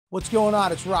What's going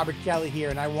on? It's Robert Kelly here,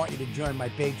 and I want you to join my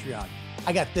Patreon.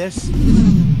 I got this.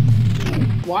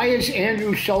 Why is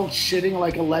Andrew Schultz sitting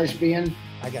like a lesbian?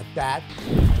 I got that.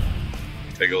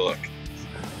 Take a look.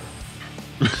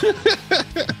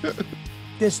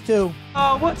 This too.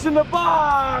 Oh, what's in the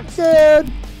box?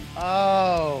 Dude.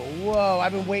 Oh, whoa.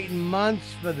 I've been waiting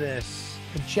months for this.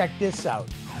 And check this out.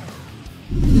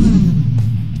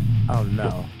 Oh,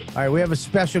 no. All right, we have a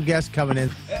special guest coming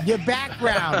in. Your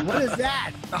background, what is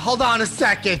that? Hold on a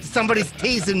second. Somebody's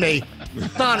teasing me.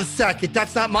 Hold on a second.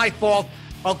 That's not my fault.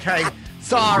 Okay,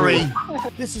 sorry.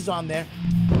 This is on there.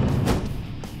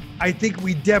 I think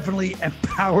we definitely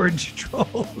empowered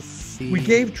trolls. We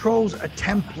gave trolls a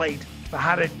template for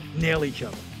how to nail each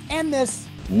other. And this.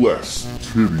 Less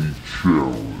titty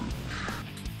challenge.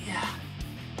 Yeah.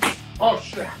 Oh,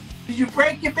 shit. Did you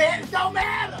break your bed? It don't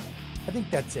matter. I think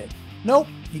that's it. Nope,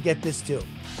 you get this too.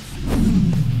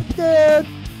 Dude.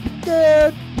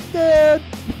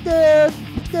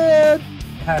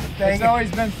 It's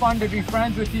always been fun to be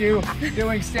friends with you,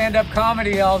 doing stand-up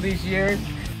comedy all these years.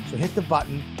 So hit the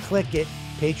button, click it,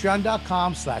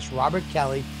 patreon.com/Robert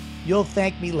Kelly. You'll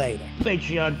thank me later.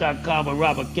 Patreon.com with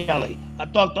Robert Kelly. I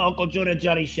talked to Uncle Junior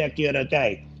Johnny Sheck the other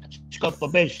day. It's good for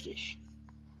business.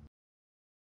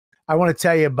 I want to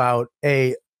tell you about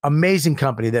a amazing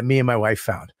company that me and my wife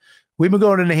found. We've been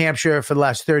going to New Hampshire for the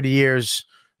last 30 years,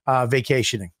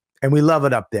 vacationing, and we love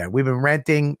it up there. We've been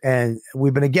renting, and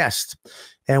we've been a guest,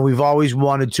 and we've always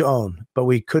wanted to own, but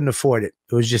we couldn't afford it.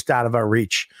 It was just out of our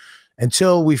reach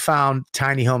until we found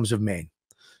Tiny Homes of Maine.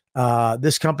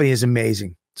 This company is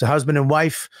amazing. It's a husband and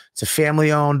wife. It's a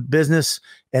family-owned business,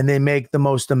 and they make the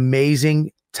most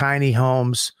amazing tiny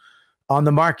homes on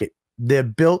the market. They're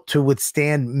built to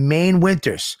withstand Maine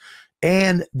winters,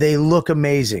 and they look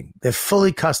amazing. They're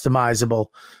fully customizable,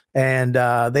 and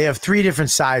they have 3 different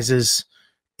sizes.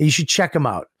 You should check them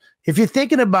out. If you're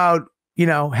thinking about,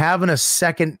 having a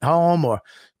second home or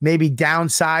maybe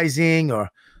downsizing or,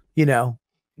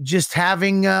 just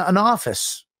having an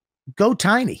office, go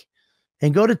tiny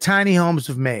and go to Tiny Homes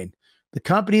of Maine. The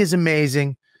company is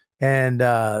amazing, and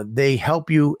they help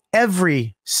you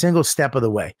every single step of the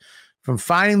way, from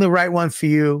finding the right one for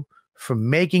you,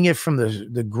 from making it from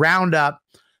the ground up,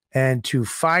 and to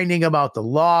finding about the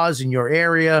laws in your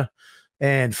area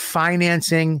and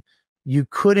financing. You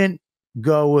couldn't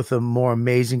go with a more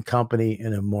amazing company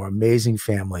and a more amazing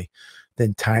family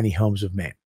than Tiny Homes of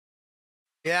Maine.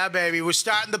 Yeah, baby. We're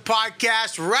starting the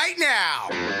podcast right now.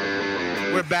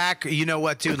 We're back. You know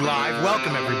what, dude? Live.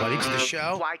 Welcome, everybody, to the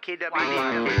show. YKWD.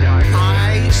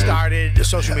 I started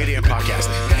social media and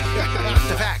podcasting.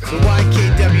 The fact. The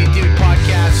YKWD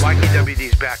podcast.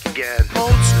 YKWD's back again.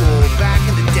 Old school, back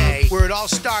in the day, where it all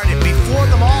started, before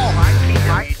them all.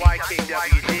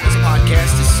 YKWD. This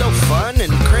podcast is so fun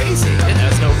and crazy. It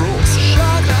has no rules.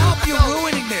 Shut up. You're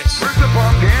ruining this. Where's the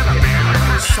bandana, man?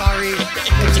 Sorry,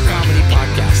 it's a comedy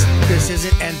podcast. This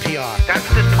isn't NPR. That's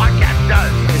what this podcast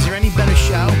does. Is there any better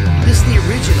show? This is the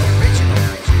original.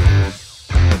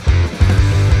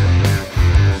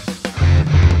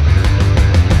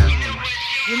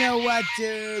 You know what,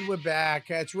 dude? We're back.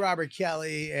 It's Robert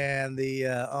Kelly and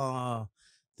the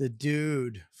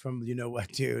dude from You Know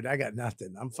What, Dude. I got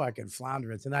nothing. I'm fucking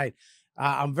floundering tonight.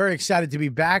 I'm very excited to be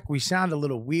back. We sound a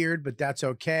little weird, but that's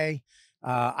okay.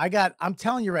 I'm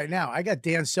telling you right now, I got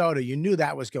Dan Soder. You knew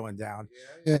that was going down.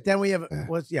 Yeah. But then we have,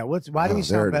 why do we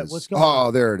sound bad? What's going on?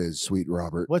 Oh, there it is, sweet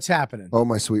Robert. What's happening? Oh,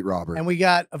 my sweet Robert. And we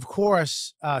got, of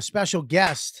course, special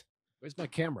guest. Where's my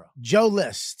camera? Joe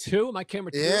List. 2? My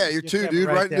camera 2? Yeah, you're 2, dude.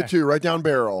 right Right in the 2, right down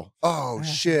barrel. Oh,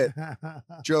 shit.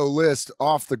 Joe List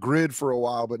off the grid for a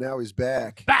while, but now he's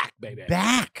back. Back, baby.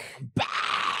 Back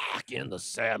in the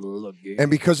saddle again. And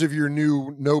because of your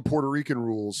new no Puerto Rican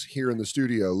rules here in the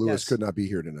studio, Lewis could not be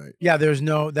here tonight. Yeah,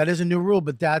 that is a new rule,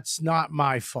 but that's not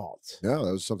my fault. No,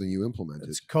 that was something you implemented.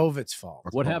 It's COVID's fault.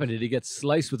 What happened? Did he get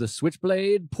sliced with a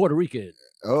switchblade? Puerto Rican.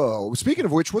 Oh, speaking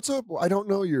of which, what's up? I don't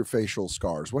know your facial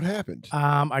scars. What happened?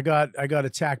 I got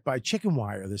attacked by chicken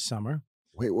wire this summer.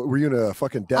 Wait, what, were you in a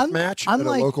fucking death match at a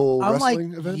local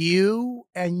wrestling event? You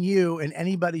and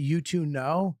anybody you two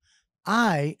know,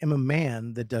 I am a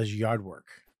man that does yard work.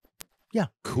 Yeah.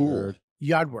 Cool.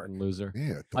 Yard work. Loser.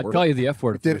 Yeah. I'd call you the F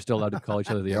word if we were still allowed to call each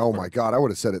other the F word. Oh my God. I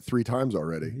would have said it 3 times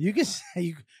already. You can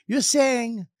say, you're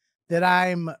saying that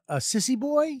I'm a sissy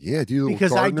boy? Yeah. Do you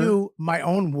because Gardner? I do my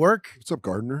own work. What's up,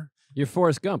 Gardner? You're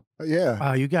Forrest Gump.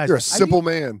 Yeah. You guys. You're a simple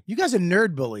man. You guys are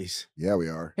nerd bullies. Yeah, we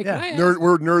are. Hey, Yeah.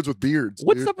 We're nerds with beards.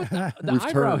 What's dude. up with the We've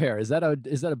eyebrow turned. hair? Is that a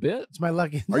bit? It's my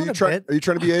lucky. Are you trying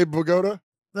to be Abe Vigoda?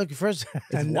 Look, first,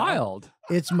 It's wild.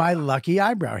 It's my lucky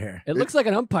eyebrow hair. It looks like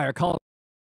an umpire calling.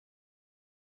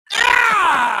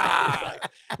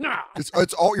 No.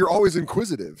 It's all. You're always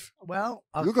inquisitive. Well,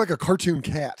 You look like a cartoon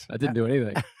cat. That didn't do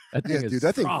anything. That thing Yeah, is dude,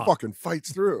 that thing strong. fucking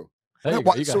fights through. There you Now, go,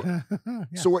 what- you got so,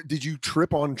 it. so what? Did you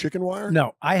trip on chicken wire?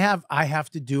 no, I have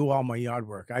to do all my yard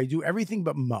work. I do everything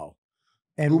but mow.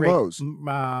 And Who mows?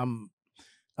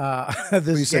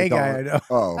 this you say gay guy I Don. know.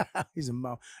 Oh. He's a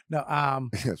mow. No,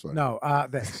 That's fine. no,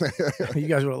 you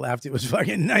guys would have laughed. It was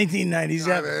fucking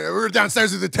 1997. We were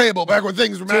downstairs at the table back when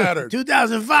things mattered.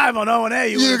 2005 on O&A.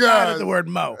 You would have guys. at the word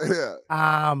mow.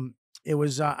 Yeah. It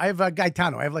was I have a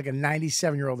Gaetano. I have like a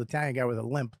 97-year-old Italian guy with a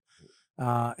limp.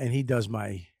 And he does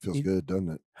my Feels good, doesn't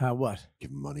it? What? Give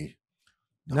him money.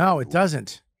 No, it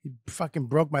doesn't. He fucking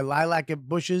broke my lilac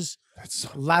bushes.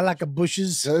 Lilac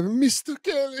bushes. Mr.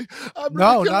 Kelly.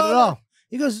 No, not at all.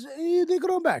 He goes, they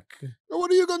grow back.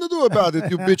 What are you gonna do about it,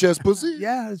 you bitch ass pussy?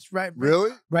 Yeah, that's right. Really?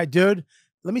 Right, dude.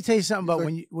 Let me tell you something about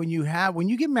when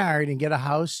you get married and get a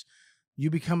house,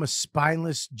 you become a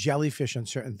spineless jellyfish on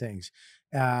certain things.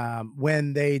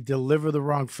 When they deliver the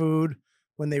wrong food,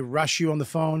 when they rush you on the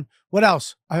phone. What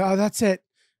else? Oh, that's it.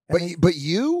 But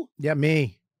you? Yeah,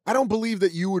 me. I don't believe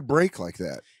that you would break like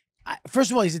that.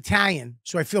 First of all, he's Italian,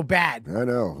 so I feel bad. I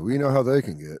know. We know how they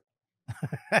can get.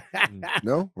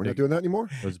 No, we're not doing that anymore.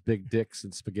 Those big dicks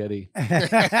and spaghetti.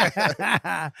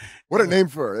 What a name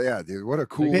for yeah, dude. What a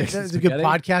cool. That's a good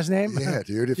podcast name. Yeah,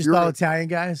 dude. If Just you're all Italian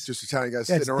guys. just Italian guys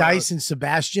That's sitting around Dice and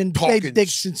Sebastian. talking Big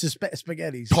dicks and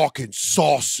spaghettis. talking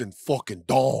sauce and fucking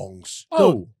dongs.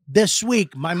 Dude, this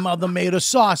week my mother made a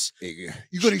sauce. You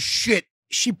gonna shit.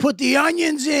 She put the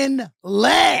onions in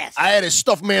last. I had a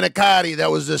stuffed manicotti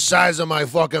that was the size of my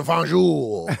fucking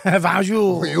fanjoule.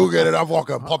 Fanjoule. You get it? I'm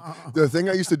fucking pumped. The thing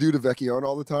I used to do to Vecchione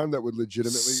all the time that would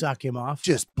legitimately suck him off,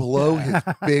 just blow his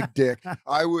big dick.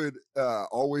 I would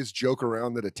always joke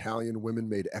around that Italian women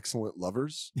made excellent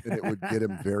lovers, and it would get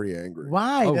him very angry.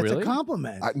 Why? Oh, That's really? a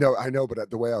compliment. I know, but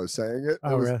the way I was saying it,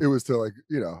 Really? it was to like,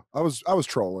 I was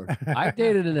trolling. I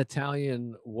dated an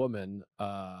Italian woman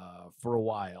for a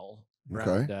while.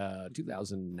 Around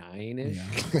 2009-ish.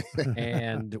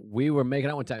 And we were making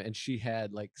out one time and she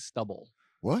had like stubble.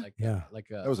 What? Like, Yeah. Like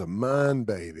That was a man,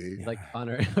 baby. like on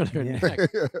her neck,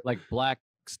 like black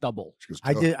stubble. She goes,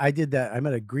 I did that. I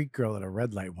met a Greek girl at a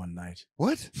red light one night.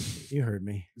 What? You heard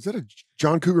me. Is that a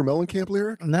John Cougar Mellencamp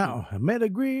lyric? No, I met a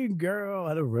Greek girl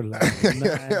at a red light one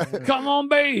night. Come on,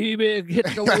 baby, hit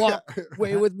the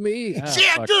walkway with me. She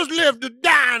had just left the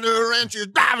diner and she's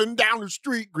driving down the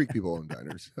street. Greek people own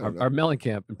diners. Our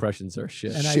Mellencamp impressions are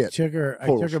shit. And Shit. I took her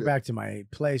Total shit. back to my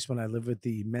place when I lived with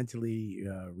the mentally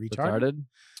retarded.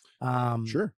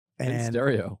 Sure. In And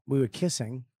stereo. we were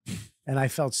kissing and I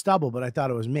felt stubble, but I thought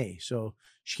it was me. So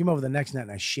she came over the next night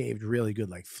and I shaved really good,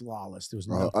 like flawless. There was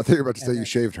no. I think you're about to say and you then-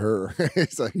 shaved her.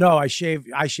 It's like, No, I shaved,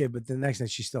 but the next night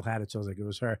she still had it. So I was like, it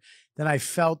was her. Then I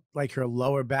felt like her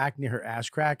lower back near her ass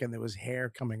crack and there was hair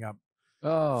coming up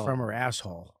from her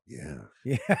asshole. yeah.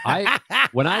 Yeah.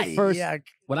 When I first Yuck.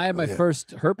 when I had my Yeah.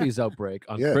 first herpes outbreak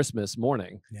on Yeah. Christmas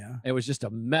morning, Yeah. it was just a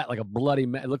met like a bloody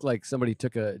met. It looked like somebody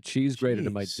took a cheese grater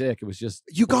to my Jeez. dick. It was just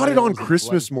You got it on oils and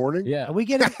Christmas blood. morning? Yeah. Are we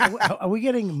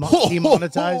getting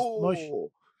demonetized? Mosh?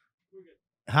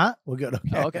 Huh? We're good.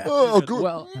 Okay. Oh, okay. Oh, good.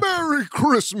 Well- Merry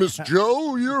Christmas,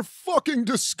 Joe. You're fucking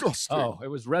disgusting. Oh, it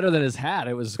was redder than his hat.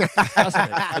 It was disgusting.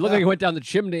 It looked like he went down the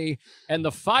chimney and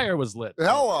the fire was lit.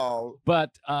 Hello.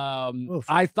 But Oof.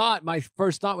 I thought my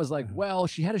first thought was like, well,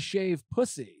 she had a shaved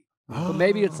pussy. But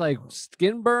maybe it's like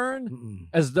skin burn, Mm-mm.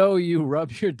 as though you rub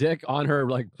your dick on her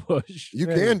like bush. You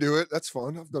can do it. That's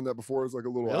fun. I've done that before. It's like a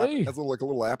little, Really? like a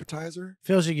little appetizer.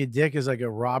 Feels like your dick is like a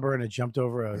robber and it jumped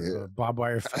over a barbed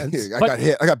wire fence. I got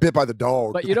hit. I got bit by the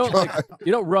dog. But you don't like,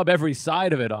 you don't rub every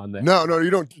side of it on there. No, you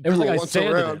don't. It was do like I once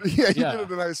sanded around. it. Yeah, you Yeah. did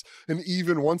it a nice and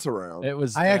even once around. It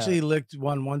was. I actually licked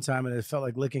one time and it felt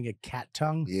like licking a cat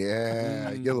tongue.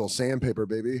 Yeah, you get a little sandpaper,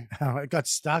 baby. It got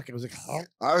stuck. It was like, oh.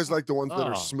 I always like the ones that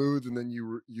are Oh. smooth, and then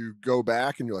you go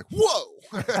back and you're like, whoa,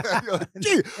 you're like,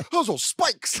 gee, those are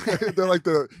spikes. They're like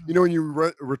when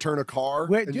you return a car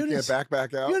Wait, and do you you can't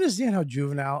back out. You understand how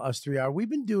juvenile us three are? We've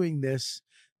been doing this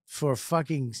for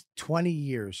fucking 20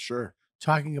 years. Sure,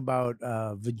 talking about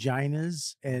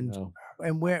vaginas and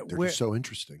where they're just so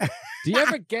interesting. Do you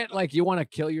ever get like you want to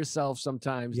kill yourself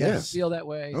sometimes? Do you ever Yes. feel that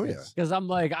way? Oh, yeah. Because I'm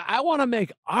like, I want to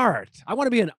make art. I want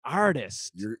to be an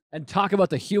artist and talk about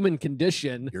the human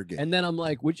condition. And then I'm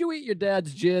like, would you eat your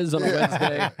dad's jizz on a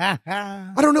Wednesday?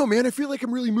 I don't know, man. I feel like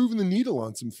I'm really moving the needle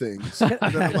on some things. And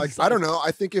then I'm like, I don't know.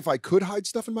 I think if I could hide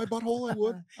stuff in my butthole, I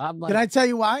would. I'm like, Can I tell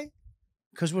you why?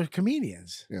 Because we're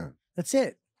comedians. Yeah. That's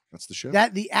it. That's the show.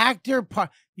 That the actor part,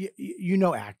 you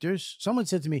know, actors. Someone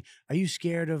said to me, "Are you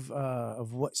scared of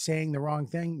what saying the wrong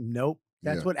thing?" Nope.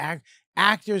 That's Yeah. what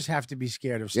Actors have to be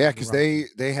scared of. Yeah, because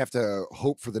they have to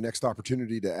hope for the next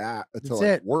opportunity to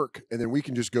like, work, and then we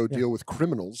can just go deal with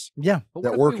criminals. Yeah,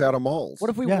 that work out of malls. What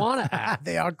if we want to act?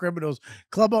 They are criminals.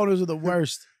 Club owners are the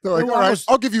worst. They're like, all right,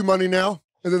 I'll give you money now.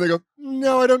 And then they go,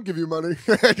 no, I don't give you money.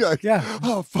 Like, yeah.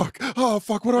 Oh, fuck.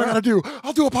 What do I got to do?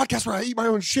 I'll do a podcast where I eat my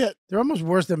own shit. They're almost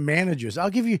worse than managers.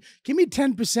 Give me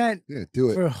 10% do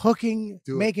it. for hooking,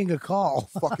 making a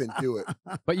call. I'll fucking do it.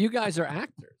 But you guys are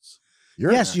actors.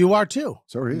 Yes, you are too.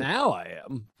 So are you. Now I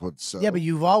am. Yeah, but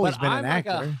you've always been an like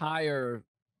actor. A higher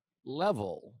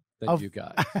level than you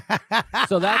guys.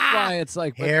 So that's why it's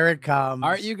like, here it comes.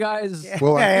 Aren't you guys?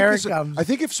 Well, here it comes. I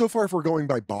think if we're going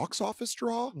by box office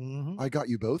draw, I got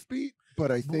you both beat. But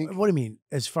I think. What do you mean?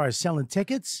 As far as selling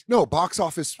tickets? No, box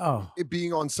office. Oh, it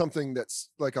being on something that's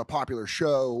like a popular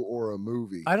show or a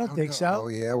movie. I don't think so. Oh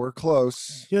yeah, we're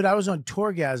close, dude. I was on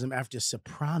Tourgasm after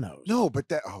Sopranos. No, but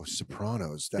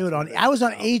Sopranos. Dude, I was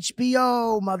on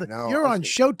HBO. Mother, you're on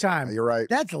Showtime. Yeah, you're right.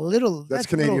 That's little. That's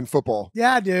Canadian football.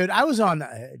 Yeah, dude. I was on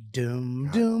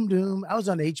Doom. I was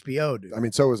on HBO, dude. I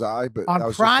mean, so was I, but on that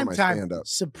was prime just for my time. stand-up.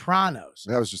 Sopranos.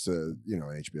 That was just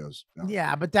HBO's. No.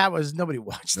 Yeah, but that was nobody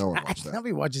watched. No one watched that.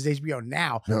 Nobody watches HBO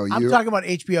now. No, I'm talking about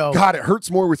HBO. God, it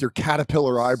hurts more with your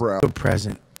caterpillar eyebrow.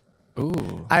 Present.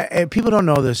 Ooh. People don't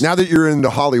know this. Now that you're into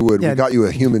Hollywood, we got you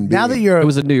a human being. Now that you're, it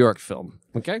was a New York film.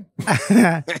 Okay.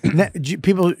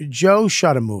 Joe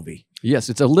shot a movie. Yes,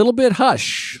 it's a little bit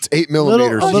hush. It's 8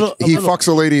 millimeters. He fucks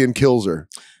a lady and kills her.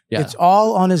 Yeah. It's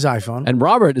all on his iPhone. And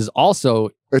Robert is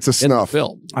also it's a snuff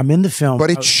film. I'm in the film, but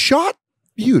it's shot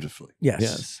beautifully.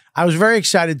 Yes. I was very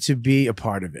excited to be a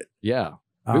part of it. Yeah.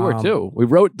 We were too. We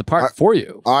wrote the part for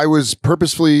you. I was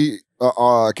purposefully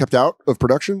kept out of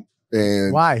production,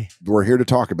 and why? We're here to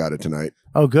talk about it tonight.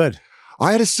 Oh, good.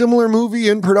 I had a similar movie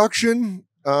in production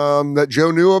that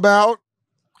Joe knew about.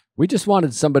 We just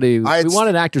wanted somebody. We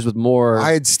wanted actors with more.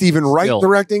 I had Stephen Wright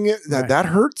directing it. That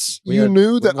hurts. You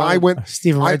knew that I went.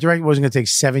 Stephen Wright directing wasn't going to take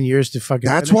 7 years to fucking.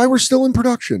 That's why we're still in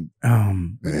production.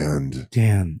 And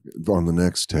Dan, on the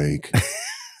next take.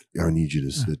 I need you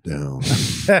to sit down.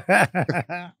 This is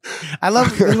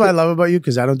what I love about you,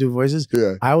 because I don't do voices.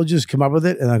 Yeah. I will just come up with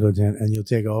it and I'll go, Dan, and you'll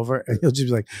take over and you'll just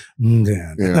be like,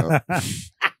 Dan. Yeah.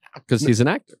 Because he's an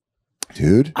actor.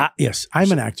 Dude. Yes,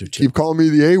 I'm an actor too. Keep calling me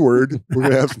the A word. We're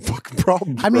going to have some fucking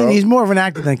problems. I mean, he's more of an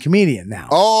actor than comedian now.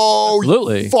 Oh,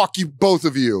 absolutely. Fuck you, both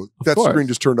of you. That screen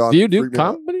just turned on. Do you do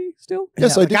comedy still?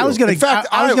 Yes, I do. I was gonna,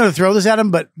 I was going to throw this at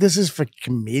him, but this is for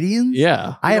comedians.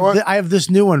 Yeah. I have this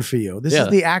new one for you. This is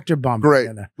the actor bump. Great.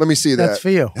 Let me see that. That's for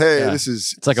you. Hey, this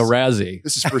is. It's like a Razzie.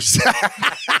 This is for.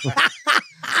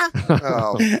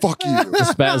 Oh, fuck you.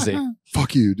 It's spazzy.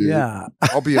 Fuck you, dude. Yeah.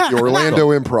 I'll be at the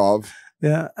Orlando Improv.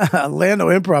 Yeah. Orlando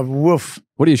Improv. Woof.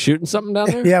 What are you shooting something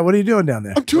down there? Yeah. What are you doing down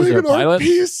there? I'm doing an art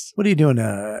piece. What are you doing?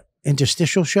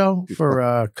 Interstitial show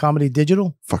for Comedy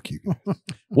Digital? Fuck you.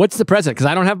 What's the present? Because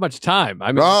I don't have much time.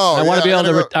 I mean, Oh, I want to yeah, be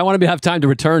able to. I want to have time to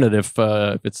return it if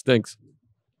it stinks.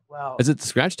 Well, is it the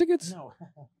scratch tickets? No.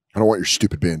 I don't want your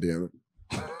stupid bandana.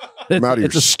 I'm out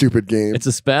of your stupid game. It's a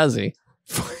spazzy.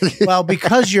 Well,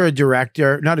 because you're a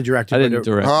director, not a director. I didn't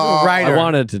direct. You're a writer. I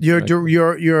wanted to.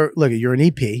 You're an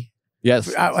EP.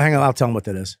 Yes. Hang on, I'll tell him what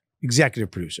that is.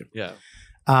 Executive producer. Yeah.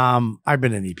 I've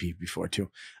been an EP before too.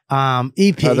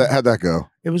 EP. How'd that go?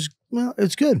 It was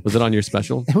it's good. Was it on your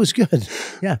special? It was good.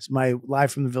 Yes, my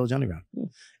live from the Village Underground.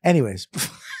 Anyways,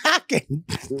 I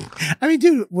mean,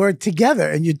 dude, we're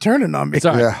together and you're turning on me.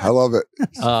 Yeah, I love it.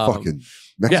 Fucking.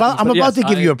 I'm about to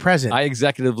give you a present. I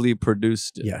executively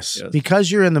produced it. Yes.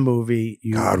 Because you're in the movie.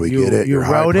 God, we get it. You're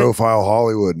wrote high profile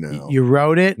Hollywood now. You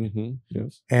wrote it.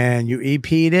 Yes. And you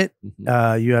EP'd it.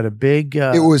 You had a big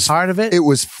part of it. It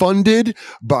was funded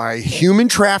by human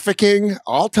trafficking.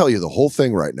 I'll tell you the whole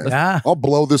thing right now. Yeah. I'll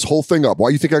blow this whole thing up. Why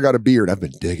you think I got a beard? I've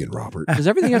been digging, Robert. Does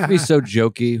everything have to be so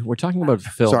jokey? We're talking about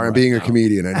film. Sorry, I'm being a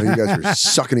comedian. I know you guys are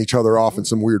sucking each other off in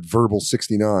some weird verbal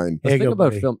 69. Let's think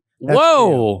about film.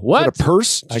 Whoa! What? Is that a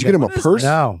purse? Did you get him a purse?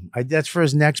 No, that's for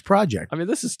his next project. I mean,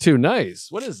 this is too nice.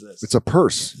 What is this? It's a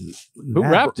purse. Who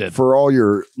wrapped it? For all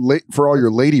your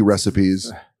lady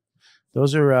recipes.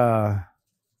 Those are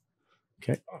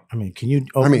okay. I mean, can you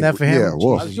open that for him? Yeah,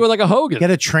 well, you're like a Hogan. Get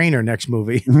a trainer next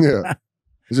movie. Yeah.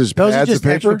 Is this Those are pads just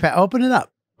of paper? extra open it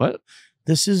up. What?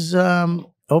 This is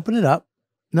open it up.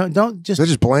 No, don't just. Is that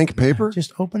just blank paper?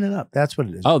 Just open it up. That's what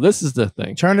it is. Oh, this is the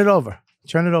thing. Turn it over.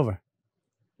 Turn it over.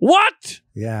 What?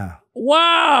 Yeah.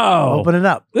 Wow. Open it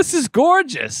up. This is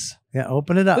gorgeous. Yeah,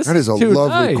 open it up. That is a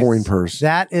lovely coin purse.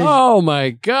 That is. Oh my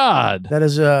God. That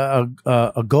is a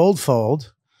gold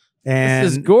fold, and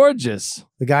this is gorgeous.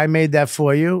 the guy made that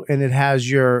for you, and it has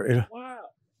your. Wow.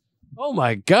 Oh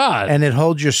my God. And it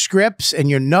holds your scripts and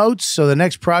your notes. So the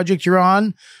next project you're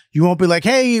on, you won't be like,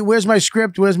 hey, where's my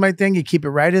script? Where's my thing? You keep it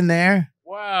right in there.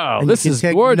 Wow. And This you can is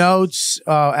take gorgeous. notes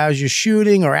as you're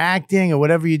shooting or acting or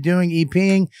whatever you're doing,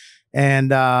 EPing.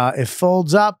 And it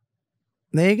folds up.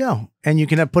 There you go. And you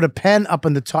can put a pen up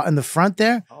in the top in the front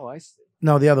there. Oh, I see.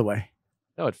 No, the other way.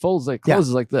 No, it folds like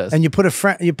closes like this. And you put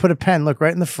a pen, look,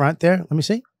 right in the front there. Let me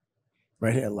see.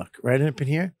 Right here, look. Right up in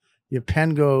here. Your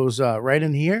pen goes right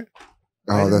in here.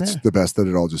 Oh, that's the best that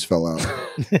it all just fell out.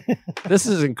 This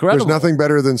is incredible. There's nothing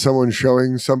better than someone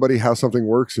showing somebody how something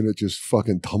works and it just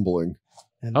fucking tumbling.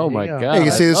 Oh my God. Hey, you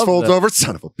can see this folds over.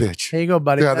 Son of a bitch. Here you go,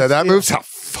 buddy. Yeah, that moves. Oh,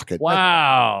 fuck it.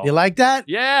 Wow. You like that?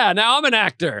 Yeah. Now I'm an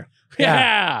actor. Yeah.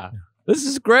 Yeah. This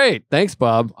is great. Thanks,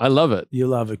 Bob. I love it. You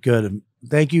love it. Good.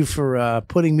 Thank you for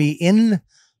putting me in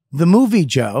the movie,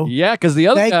 Joe. Yeah, because the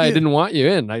other guy didn't want you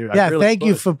in. I really thank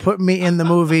you for putting me in the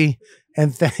movie,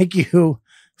 and thank you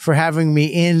for having me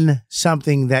in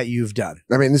something that you've done.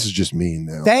 I mean, this is just mean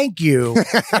now. Thank you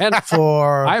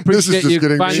for I appreciate you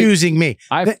choosing me.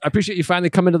 I appreciate you finally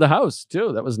coming to the house,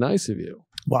 too. That was nice of you.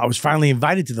 Well, I was finally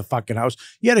invited to the fucking house.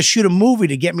 You had to shoot a movie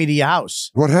to get me to your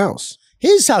house. What house?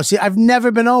 His house. I've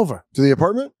never been over. To the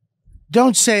apartment?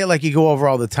 Don't say it like you go over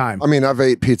all the time. I mean, I've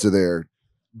ate pizza there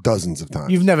dozens of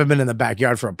times. You've never been in the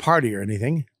backyard for a party or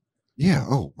anything. Yeah.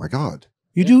 Oh, my God.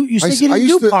 You do? You say you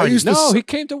didn't do parties. No, he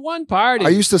came to one party. I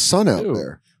used to sun out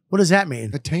there. What does that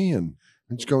mean? A tan.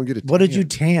 I just go and get a tan. What did you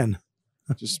tan?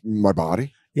 Just my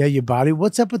body. Yeah, your body.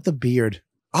 What's up with the beard?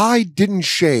 I didn't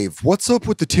shave. What's up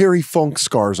with the Terry Funk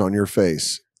scars on your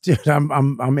face? Dude,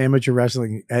 I'm amateur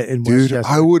wrestling in Dude,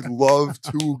 Westchester. I would love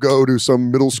to go to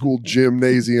some middle school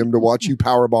gymnasium to watch you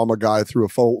powerbomb a guy through a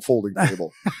folding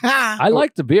table. I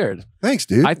like the beard. Thanks,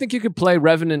 dude. I think you could play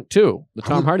Revenant too, the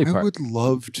Tom Hardy part. I would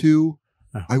love to.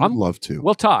 I would love to.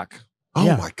 We'll talk. Oh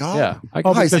Yeah. my God. Yeah.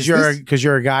 Because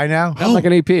you're a guy now. I'm like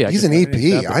an EP. He's an EP.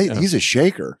 He's a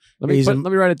shaker. Let me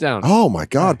write it down. Oh my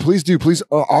God. Please do. Please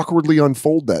awkwardly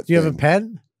unfold that. Do you have a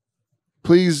pen?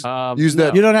 Please use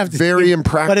that. You don't have to. Very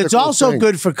impractical. But it's also thing.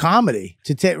 good for comedy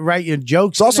to write your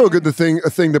jokes. It's also a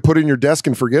thing to put in your desk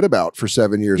and forget about for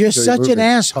 7 years. You're such an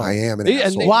asshole. I am an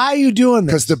asshole. Why are you doing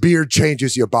this? Because the beard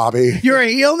changes you, Bobby. You're a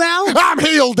heel now? I'm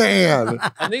heel Dan.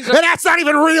 and that's not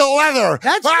even real leather.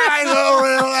 That's I know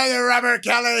real leather, Rubber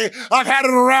Kelly. I've had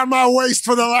it around my waist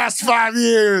for the last 5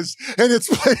 years, and it's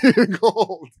plated in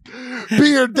gold.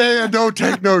 Beard Dan, don't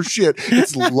take no shit.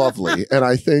 It's lovely. And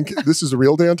I think this is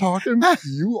real Dan talking.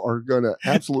 You are going to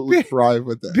absolutely thrive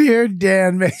with that. Beard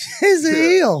Dan is a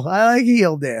heel. I like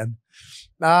heel Dan.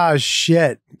 Oh,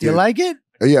 shit. Do you like it?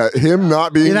 Yeah, him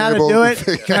not being You know how to able do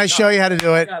it? Can I show you how to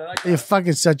do it? You're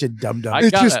fucking such a dum-dum.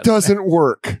 It just doesn't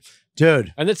work.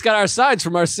 Dude. And it's got our sides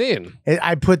from our scene.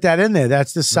 I put that in there.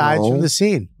 That's the sides from the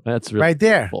scene. That's really right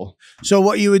there. Cool. So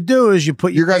what you would do is you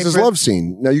put your guys' love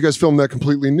scene. Now you guys filmed that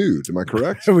completely nude. Am I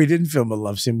correct? We didn't film a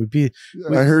love scene.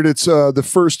 I heard it's the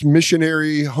first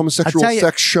missionary homosexual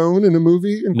sex shown in a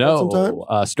movie in quite some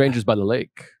time. Strangers by the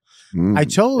Lake. I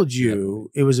told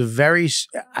you it was a very.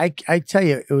 I tell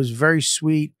you it was very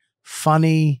sweet,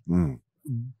 funny.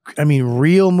 I mean,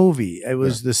 real movie. It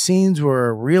was the scenes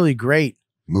were really great,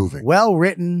 moving, well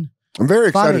written. I'm very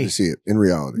excited funny. to see it in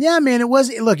reality. Yeah, man, it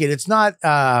was. Look, it's not.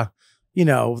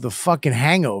 The fucking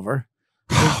Hangover.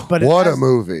 But what a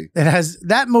movie! It has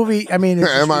that movie. I mean,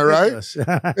 am I right?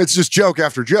 It's just joke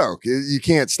after joke. You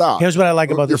can't stop. Here's what I like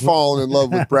about You're this. falling in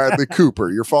love with Bradley Cooper.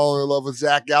 You're falling in love with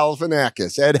Zach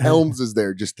Galifianakis. Ed Helms is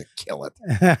there just to kill it.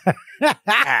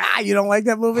 You don't like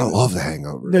that movie? I love The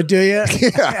Hangover. No, do you?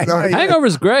 Yeah,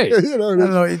 Hangover's great.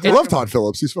 I love Todd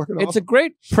Phillips. He's fucking awesome. It's a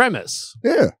great premise.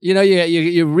 Yeah.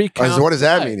 You recount. So what does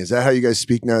that mean? Is that how you guys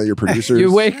speak now? Your producers.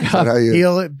 You wake up.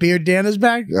 Beard Dan is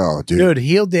back. Oh, dude.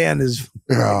 Heel Dan is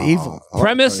evil.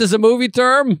 Premise is a movie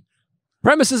term.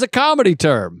 Premise is a comedy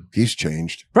term. He's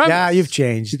changed. Premise. Yeah, you've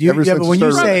changed. Ever since when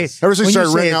you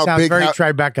started renting out sounds big very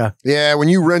Tribeca. Yeah, when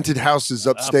you rented houses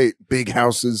upstate, big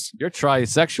houses. You're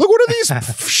trisexual. Look, what are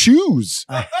these shoes?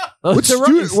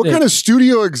 What kind of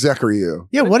studio exec are you?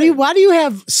 Yeah, why do you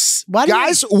have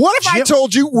guys? What if I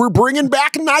told you we're bringing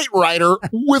back Knight Rider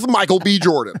with Michael B.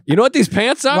 Jordan? You know what these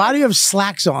pants are? Why do you have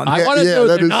slacks on? I want to know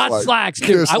they're not slacks,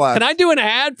 dude. Can I do an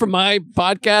ad for my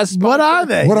podcast? What are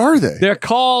they? What are they? They're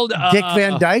called Dick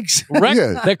Van Dykes.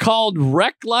 They're called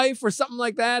Wreck Life or something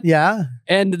like that. Yeah.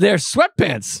 And they're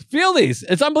sweatpants. Feel these.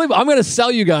 It's unbelievable. I'm going to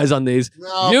sell you guys on these.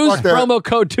 No, Use fuck that. promo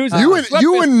code Tuesday. You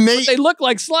and Nate, they look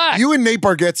like slacks. You and Nate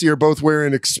Bargatze are both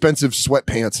wearing expensive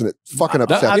sweatpants, and it fucking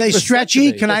upsets me. Are they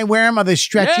stretchy? Can I wear them? Are they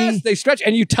stretchy? Yes, they stretch.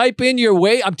 And you type in your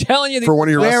weight. I'm telling you. For one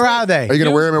of your Where are they? Are you going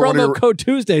to wear them at one of your promo code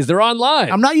Tuesdays? They're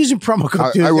online. I'm not using promo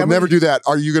code Tuesday. I will never do that.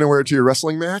 Are you going to wear it to your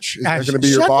wrestling match? Is that going to be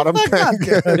your bottom thing?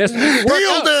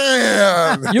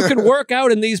 You can work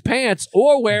out in these pants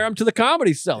or wear them to the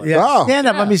comedy cellar. Yeah. Oh. Stand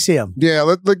up. Let me see them. Yeah,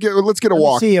 let's get a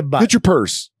walk. See your butt. Get your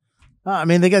purse. I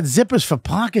mean, they got zippers for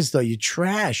pockets, though. You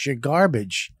trash. You're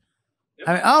garbage.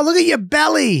 I mean, oh, look at your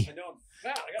belly.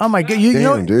 Oh, my God. You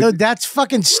know, dude. that's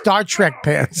fucking Star Trek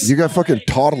pants. You got fucking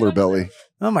toddler belly.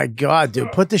 Oh, my God,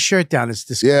 dude. Put the shirt down. It's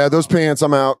disgusting. Yeah, those pants,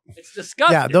 I'm out. It's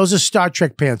disgusting. Yeah, those are Star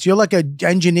Trek pants. You're like an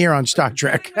engineer on Star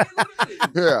Trek.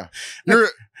 Yeah.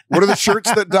 What are the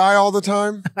shirts that die all the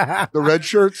time? The red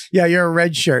shirts? Yeah, you're a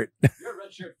red shirt.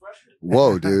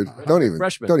 Whoa, dude. Don't even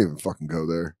fucking go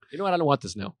there. You know what? I don't want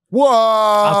this now.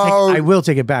 Whoa. I will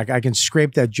take it back. I can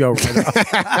scrape that Joe right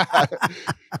off.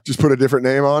 Just put a different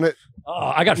name on it.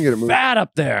 Oh, I got fat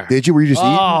up there. Did you? Were you just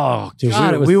eating? Oh, Dude,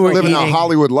 God, we were living eating. a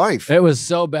Hollywood life. It was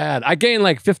so bad. I gained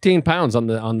like 15 pounds on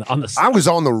the I was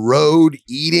on the road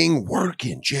eating,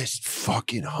 working, just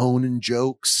fucking honing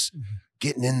jokes,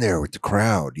 getting in there with the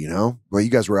crowd, you know? Well, you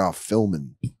guys were out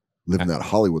filming, living that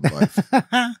Hollywood life.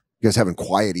 You guys having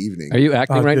quiet evening. Are you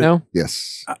acting right now?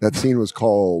 Yes. That scene was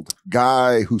called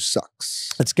Guy Who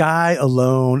Sucks. It's Guy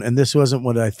alone, and this wasn't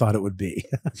what I thought it would be.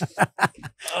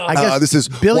 I guess this is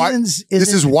Billions.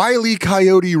 This is Wile E.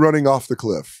 Coyote running off the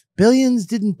cliff. Billions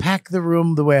didn't pack the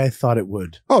room the way I thought it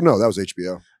would. Oh no, that was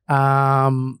HBO. I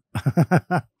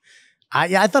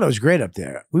thought it was great up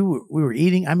there. We were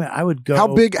eating. I mean, I would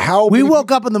go. We woke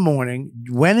up in the morning,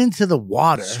 went into the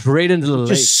water, straight into the lake,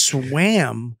 just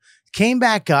swam, came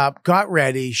back up, got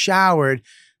ready, showered.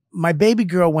 My baby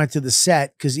girl went to the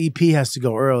set because EP has to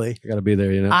go early. I got to be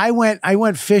there, you know. I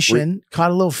went fishing,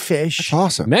 caught a little fish. That's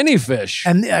awesome. Many fish.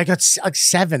 And I got like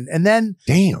 7. And then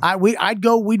I'd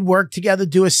go, we'd work together,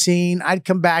 do a scene. I'd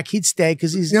come back, he'd stay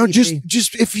because he's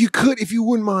just if you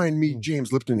wouldn't mind me,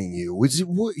 James Liptoning you, would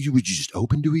you just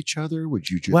open to each other? Would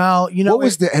you just what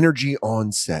was the energy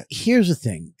on set? Here's the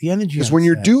thing. The energy is when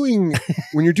you're doing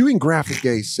graphic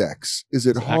gay sex, is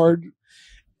it hard?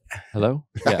 Hello?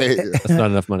 Yeah, that's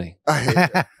not enough money.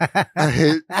 I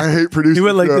hate producing. You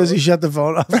went like this, he shut the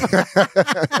phone off.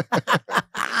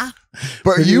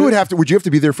 But would you have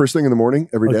to be there first thing in the morning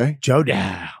every day? Joe did.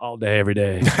 Yeah, all day, every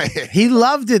day. He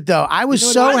loved it though. I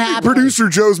was so happy. Producer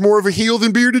Joe's more of a heel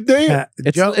than bearded Dan.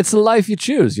 It's the life you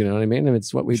choose, you know what I mean?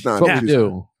 It's what we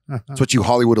do. It's what you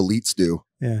Hollywood elites do.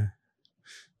 Yeah.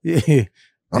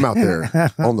 I'm out there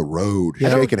on the road,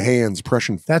 shaking hands,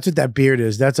 pressing. That's what that beard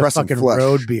is. That's a fucking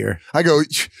road beer. I go,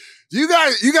 you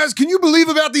guys, can you believe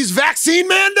about these vaccine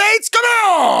mandates? Come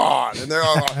on! And they're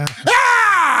all like,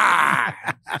 ah!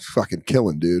 Fucking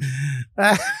killing, dude.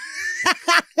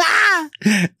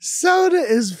 Soda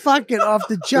is fucking off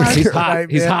the charts. He's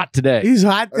hot. He's hot today. He's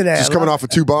hot today. Just coming off of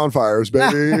 2 bonfires,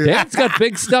 baby. Dan's got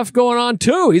big stuff going on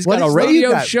too. He's got a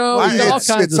radio show. Well, He's got all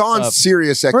kinds it's of on stuff.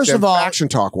 Sirius XM. First of all, Action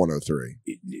Talk 103.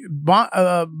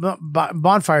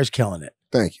 Bonfire's killing it.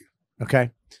 Thank you.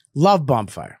 Okay. Love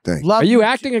Bonfire. Thank you. Love Are you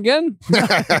acting again?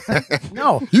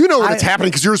 No. You know when it's happening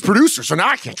because you're his producer, so now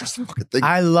I can't just fucking think.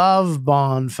 I love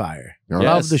Bonfire. Yes.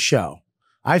 Love the show.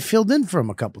 I filled in for him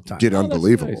a couple times. Did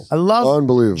unbelievable. Nice. I love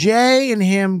unbelievable. Jay and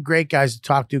him, great guys to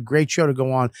talk to, great show to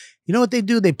go on. You know what they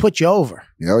do? They put you over.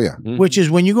 Oh, yeah. Mm-hmm. Which is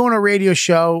when you go on a radio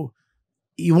show,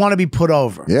 you want to be put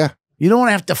over. Yeah. You don't want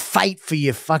to have to fight for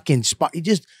your fucking spot.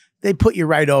 They put you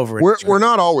right over. We're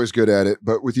not always good at it,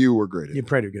 but with you, we're great at it. You're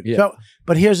pretty good. Yeah. So,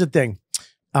 but here's the thing.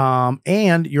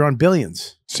 And you're on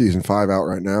Billions. Season 5 out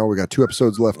right now. We got 2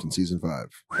 episodes left in season 5.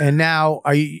 And now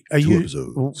are you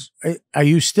episodes. Are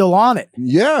you still on it?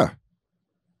 Yeah.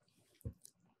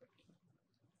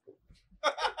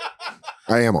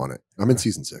 I am on it. I'm in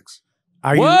season 6.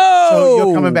 Are you? Whoa! So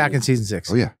you're coming back in season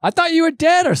 6. Oh, yeah. I thought you were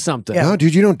dead or something. Yeah. No,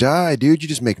 dude, you don't die, dude. You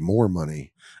just make more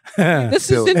money.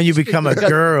 This is And you become a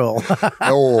girl.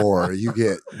 Or you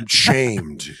get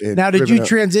shamed. Now, did you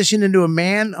transition into a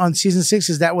man on season 6?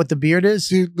 Is that what the beard is?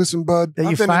 Dude, listen, bud. That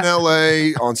I've you been in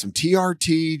LA on some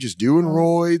TRT, just doing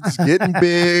roids, getting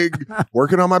big,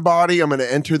 working on my body. I'm going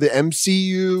to enter the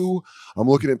MCU. I'm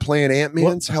looking at playing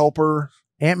Ant-Man's helper.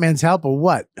 Ant-Man's helper?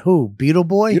 What? Who? Beetle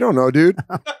Boy? You don't know, dude.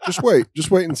 Just wait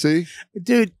and see.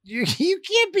 Dude, you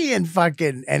can't be in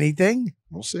fucking anything.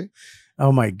 We'll see.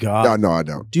 Oh my God. No, I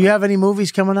don't. Do you have any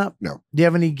movies coming up? No. Do you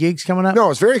have any gigs coming up? No, I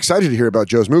was very excited to hear about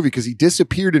Joe's movie because he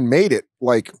disappeared and made it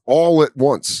like all at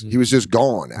once. He was just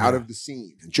gone out of the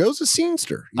scene. And Joe's a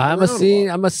scenester. I'm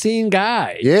a scene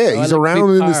guy. Yeah, So he's I like around to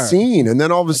be in the part. scene, and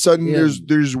then all of a sudden Yeah.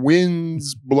 there's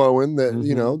winds blowing that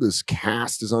you know this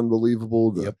cast is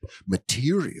unbelievable. The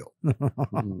material,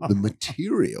 the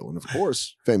material, and of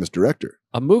course, famous director.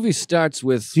 A movie starts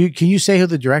with Can you say who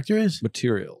the director is?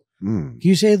 material. Can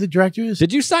you say who the director is?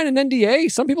 Did you sign an NDA?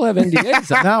 Some people have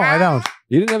NDAs. No, I don't.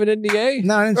 You didn't have an NDA?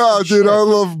 No, I didn't. Oh, dude, I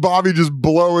love Bobby just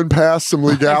blowing past some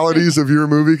legalities of your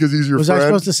movie because he's your Was friend. I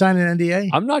supposed to sign an NDA?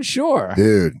 I'm not sure.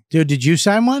 Dude, did you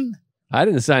sign one? I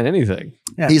didn't sign anything.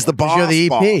 Yeah, he's the 'cause boss. You're the EP.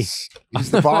 Boss.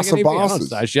 He's the boss of I bosses. don't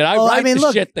sign shit. I Well, write the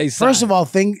look, shit they sign. first of all,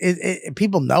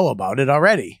 people know about it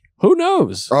already. Who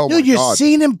knows? Oh Dude, my you're God.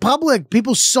 seen in public.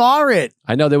 People saw it.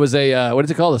 I know there was a, what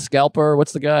is it called? A scalper?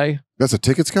 What's the guy? That's a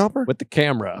ticket scalper? With the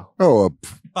camera. Oh, a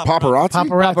paparazzi?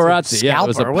 Paparazzi. Yeah, it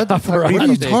was a Scalper. What the fuck? What are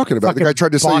you talking about? The guy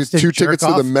tried to sell you Boston 2 tickets to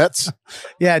the jerk-off. Mets?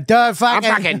 Yeah, duh,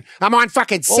 fucking. I'm on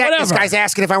fucking set. Well, This whatever. guy's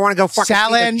asking if I want to go fucking see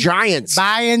Selling, the Giants.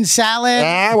 buying salad.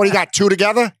 Yeah, what do you got? 2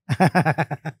 together?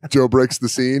 Joe breaks the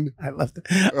scene. I love it.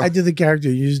 I do the character.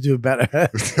 You just do it better.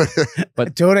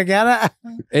 But do it together.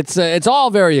 It's all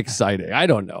very exciting. I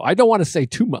don't know. I don't want to say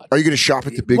too much. Are you going to shop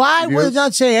at the big Why studios? would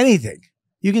not say anything?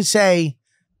 You can say.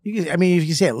 I mean, you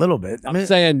can say a little bit. I mean, I'm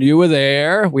saying you were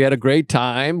there. We had a great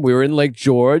time. We were in Lake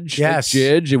George. Yes.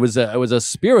 Lake Gidge. It was a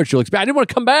spiritual experience. I didn't want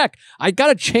to come back. I got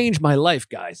to change my life,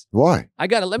 guys. Why? I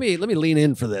got to let me lean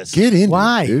in for this. Get in.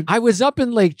 Why? Dude. I was up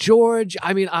in Lake George.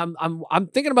 I mean, I'm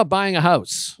thinking about buying a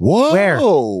house. Whoa. Where?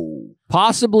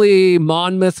 Possibly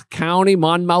Monmouth County,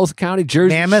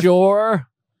 Jersey Mammoth? Shore.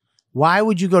 why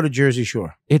would you go to Jersey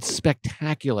Shore? It's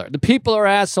spectacular. The people are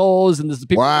assholes, and there's the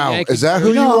people. Wow. Yankee Is that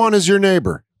who you want as your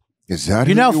neighbor? Is that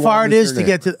You who know how you far want it as is your to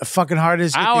get to fucking hard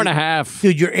is hour and a half.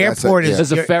 Dude, your That's airport it, is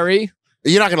There's a ferry.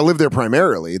 You're not going to live there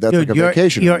primarily. That's Dude, like a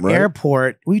vacation your home, right?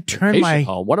 airport. We turn my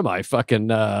home. What am I fucking?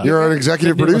 You're an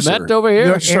executive producer. Met over here.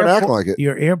 your Start acting like it.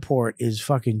 Your airport is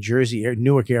fucking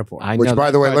Newark Airport. I Which, know,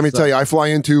 by the that's way, why let me it's tell you, I fly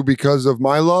into because of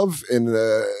my love, and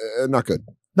not good.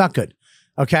 Not good.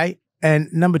 Okay. And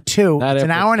number two, That it's an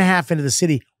airport's hour and a half into the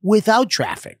city without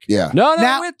traffic. Yeah. No,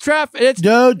 Now- with traffic. It's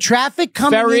No traffic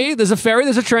coming ferry. in. There's a ferry.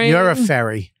 There's a train. You're a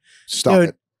ferry. Stop Dude.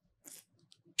 it.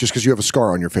 Just because you have a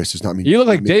scar on your face does not mean You look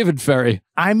like mean- David Ferry.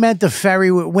 I meant the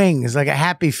ferry with wings, like a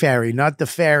happy ferry, not the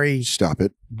ferry. Stop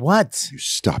it. What? You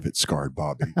stop it, scarred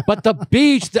Bobby. But the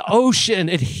beach, the ocean,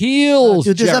 it heals.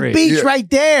 Dude, there's Jerry. a beach Yeah. right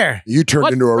there. You turned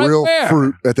What? into a Right real where?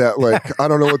 fruit at that lake. I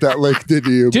don't know what that lake did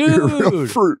to you. but you're a real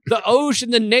Dude, fruit. the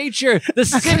ocean, the nature, the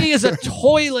city is a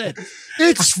toilet.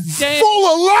 It's Damn. full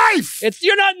of life.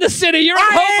 You're not in the city. You're in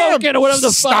I am. Hoboken or whatever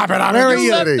the Stop fuck. it. I'm Where in are the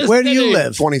you? city. Where do you city.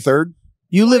 live? 23rd.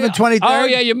 You live in 23rd? Oh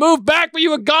yeah, you moved back, but you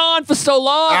were gone for so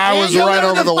long. I man. was You right live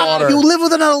over in the water. You live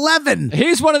with an 11.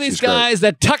 He's one of these She's great. guys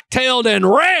that tuck-tailed and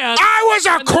ran. I was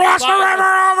across the river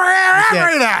over here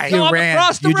every Yeah. day. No, I'm ran.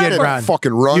 across the You did river. run.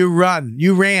 Fucking run. You run.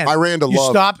 You ran. I ran to you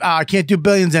love. stopped. I can't do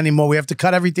billions anymore. We have to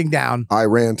cut everything down. I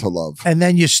ran to love. And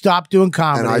then you stopped doing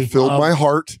comedy. And I filled my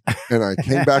heart, and I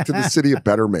came back to the city a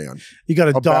better man. You got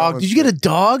a dog. balanced Did you get a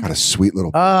dog? Got a sweet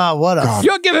little. Oh, what a. God.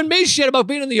 You're giving me shit about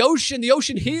being in the ocean. The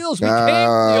ocean heals. We came from the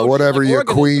ocean Whatever like you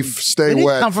organisms. queef, stay We didn't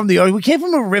wet. come from the ocean. We came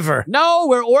from a river. No,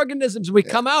 we're organisms. We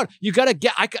come out. You gotta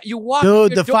get. You walk.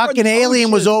 Dude, your the door in fucking the alien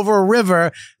was ocean. over a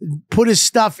river, put his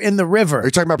stuff in the Are river.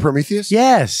 you talking about Prometheus?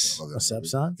 Yes. I love that What's up, movie.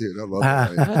 son? Dude, I love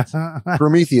that. I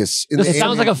Prometheus. In This the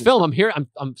sounds like a alien- film. I'm here.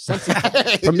 I'm sensing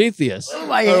Prometheus. hate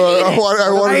I it.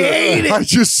 wanted I hate it. I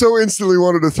just so instantly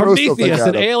wanted to throw something Prometheus, at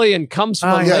an him. alien comes from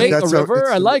Oh, a yeah, lake, a that's river.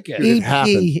 it's- I like it. It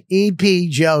happened. EP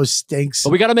Joe stinks.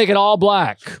 But we got to make it all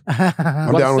black.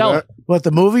 I'm Wanna down with sell that. What,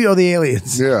 the movie or the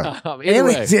aliens? Yeah. Either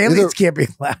way. Aliens can't be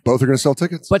allowed. Both are going to sell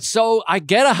tickets. But so I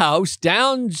get a house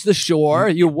down the shore.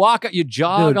 You walk, you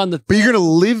jog Dude, on the. But you're going to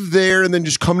live there and then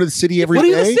just come to the city every What are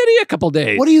you in the day? city a couple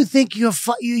days? What do you think? You're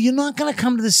not going to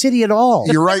come to the city at all.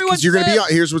 You're right, Everyone because you're going to be said-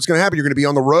 on. Here's what's going to happen. You're going to be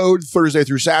on the road Thursday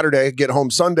through Saturday, get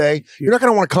home Sunday. You're not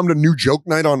going to want to come to New Joke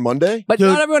Night on Monday. But Dude,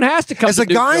 not everyone has to come. As to a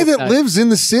guy New York that Night. lives in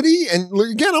the city, and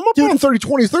again, I'm up on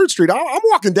 23rd Street. I'm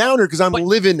walking down here because I'm But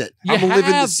living it. You I'm living the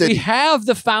have- city. We have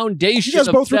the foundation. You guys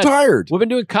of both that. retired. We've been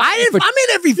doing comedy. I'm in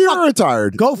every You're fuck.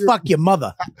 retired. Go fuck your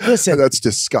mother. Listen, That's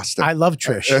disgusting. I love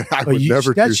Trish. I But would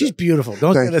never do She's that. beautiful.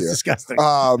 Don't say Thank that's you. disgusting.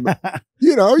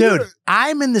 You know, Dude,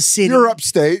 I'm in the city. you're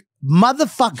upstate.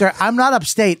 Motherfucker, I'm not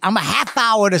upstate. I'm a half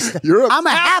hour to. You're I'm a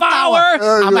half hour.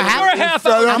 hour. I'm a you're- half. You're a half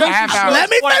hour. I'm a half hour. Let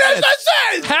me finish the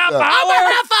sentence. Half I'm a hour.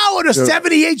 half hour going to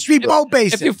 78th Street boat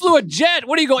base. If you flew a jet,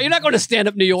 what are you going? You're not going to stand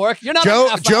up New York. You're not.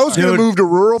 Joe's going to move to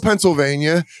rural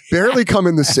Pennsylvania, barely come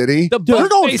in the city. You're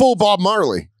going full Bob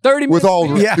Marley. 30 minutes. With all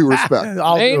due respect.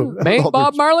 Maine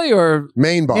Bob Marley or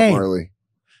Maine Bob Marley.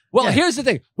 Well, here's the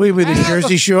thing. Wait, with the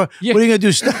Jersey Shore? Yeah. What are you going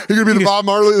to do? You're going to be the Bob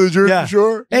Marley of the Jersey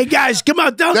Shore? Hey, guys, come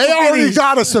on. They already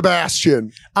got a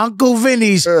Sebastian. Uncle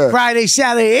Vinny's Friday,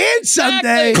 Saturday, and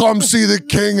Sunday. Come see the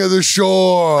king of the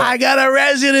shore. I got a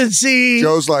residency.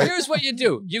 Joe's like, here's what you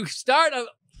do. You start a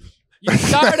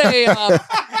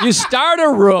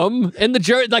room in the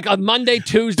Jersey, like on Monday,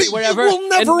 Tuesday, whatever. We'll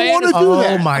never want to do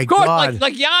that. Oh my of course, God.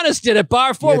 like Giannis did at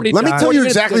Bar 4 when he Let me tell you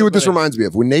exactly what this reminds me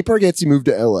of. When Nate Bargatze moved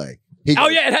to LA.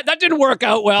 That didn't work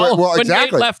out well. Well, when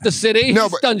exactly. Nate left the city,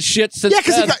 he's done shit since. Yeah,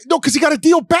 because he got a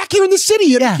deal back here in the city.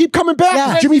 He had to keep coming back.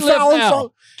 Yeah. Jimmy Where does he live Fallon.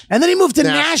 now? And then he moved to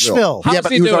Nashville. How's Yeah,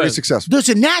 but he he was doing? already successful.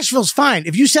 Listen, Nashville's fine.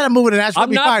 If you said I'm moving to Nashville,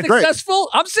 I'm it'll be not fine. successful.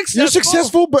 I'm successful. You're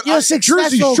successful, but You're Jersey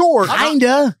successful. Shore.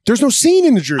 Kinda. There's no scene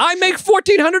in the Jersey. I make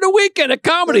 $1,400 a weekend at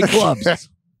comedy clubs.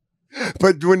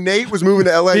 But when Nate was moving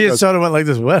to LA, Me and Soder went like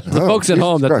this. What? The folks at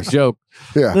home, that's a joke.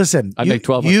 Yeah. Listen, I make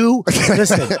 12.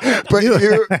 Listen, but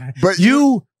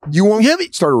you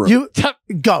won't start a room.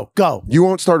 Go. You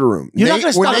won't start a room. You're not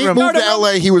gonna start when a Nate room. moved to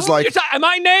LA, he was like, "Am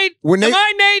I Nate? When Am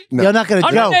I Nate? No. You're not gonna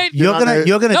I'm go. Nate. You're gonna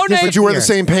No, Nate. But you wear the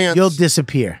same pants. You'll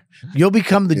disappear. You'll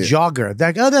become the jogger.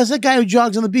 That that's the guy who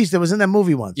jogs on the beach that was in that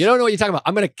movie once. You don't know what you're talking about.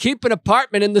 I'm going to keep an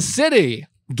apartment in the city.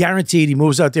 Guaranteed. He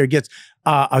moves out there, gets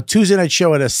a Tuesday night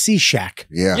show at a Sea Shack.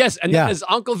 Yeah. Yes, and then his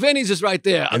Uncle Vinny's is right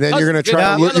there. And then you're gonna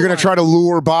try to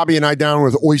lure Bobby and I down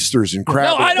with oysters and crab.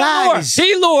 No, I don't lure.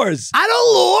 He lures. I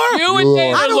don't lure. You and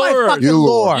Dave How do I lure. fucking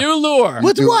lure? You lure.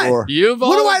 With what? Lure. You've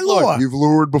What do I always lure? lured. You've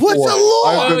lured before. What's a lure?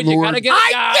 I've been You lured. gotta get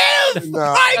I give. No.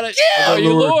 I Oh, give.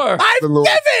 you lure. I've been lured.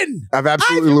 given. I've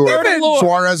absolutely I've lured. given.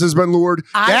 Suarez has been lured.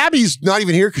 Gabby's not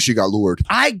even here because she got lured.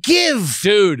 I give.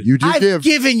 Dude. You do I've give.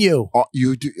 given you.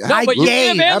 You do. No, I but you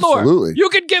gave. give and lure. Absolutely. You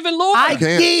can give and lure. I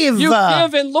can't. gave. You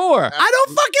give and lure. I don't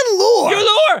fucking lure. You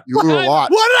lure. You lure a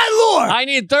lot. What did I lure? I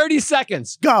need 30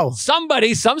 seconds. Go.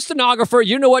 Somebody, some stenographer,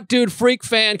 you know what, dude, freak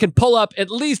fan, can pull up at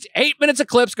least 8 minutes of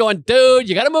clips going, dude,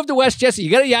 you got to move to Westchester. You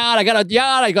got a yacht. I got a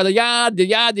yacht. I got a yacht. The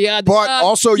yacht. But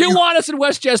also you want us in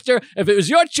Westchester. If it was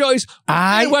your choice,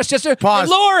 in Westchester, Pause.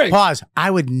 you're luring. Pause. I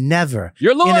would never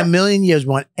You're in luring. a million years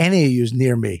want any of you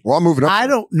near me. Well, I'm moving up. I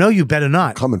don't know. You better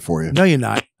not. Coming for you. No, you're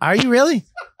not. Are you really?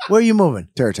 Where are you moving?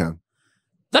 Tarrytown.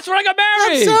 That's where I got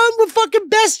married. Son, we're fucking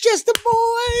Westchester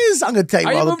boys. I'm gonna tell you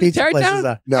Are all you the moving to pizza Tarrytown? places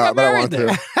are. No, got but I married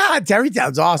want to.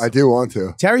 Tarrytown's awesome. I do want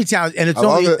to. Tarrytown, and it's I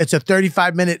love only it. it's a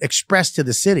 35-minute express to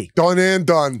the city. Done and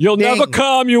done. You'll Dang. never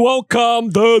come. You won't come.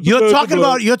 You're talking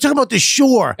about the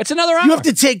shore. It's another hour. You have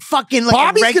to take fucking like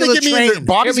Bobby's a regular gonna get me. train. Into,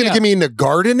 Bobby's Hear me gonna get me into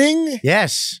gardening.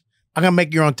 Yes. I'm gonna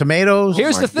make your own tomatoes.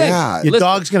 Here's my the thing. God. Your Listen,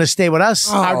 dog's gonna stay with us.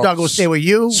 Our Oh, dog will stay with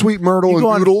you. Sweet Myrtle You and go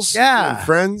on- Noodles. yeah. And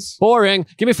friends. boring.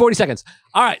 Give me 40 seconds.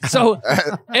 All right. So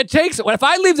it takes, if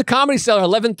I leave the Comedy Cellar at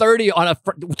 11:30 on a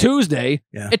Tuesday,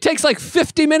 it takes like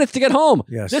 50 minutes to get home.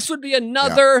 Yes. This would be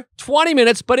another 20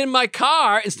 minutes, but in my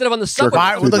car instead of on the subway. All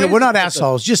right, well, look, we're not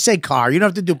assholes. Just say car. You don't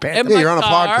have to do In pants. my you're on a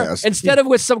car, podcast. Instead of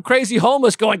with some crazy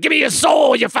homeless going, give me your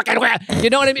soul, you fucking, you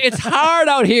know what I mean? It's hard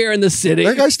out here in the city.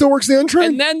 That guy still works the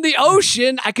N-train. And then the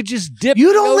ocean, I could just dip.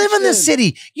 You in don't live in the ocean.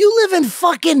 city. You live in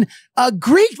fucking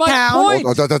Greek My town. point.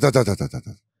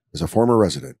 As a former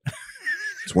resident,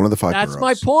 it's one of the 5 That's boroughs.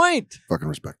 my point. Fucking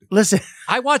respect it. Listen,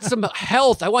 I want some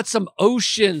health. I want some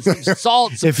ocean, some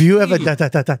salt. Some if you ever sea.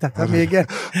 tell me again,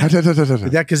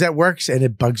 because that works and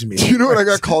it bugs me. Do you know what I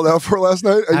got called out for last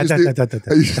night? I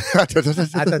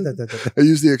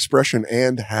used the expression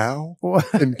 "and how,"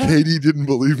 and Katie didn't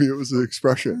believe me. It was an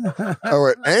expression. I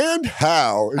went, "And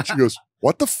how?" And she goes,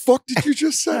 "What the fuck did you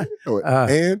just say?" I went,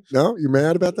 "And no, you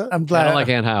mad about that?" I'm I glad. don't like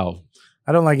Ann Howe.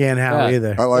 I don't like Ann Howe Yeah.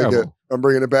 either. I like it. Terrible. I'm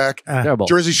bringing it back. Terrible.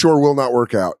 Jersey Shore will not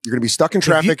work out. You're going to be stuck in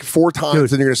traffic 4 times,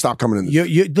 Dude, and you're going to stop coming in.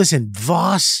 You listen,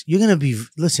 Voss. You're gonna be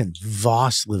listen.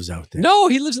 Voss lives out there. No,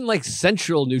 he lives in like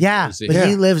central New Jersey. but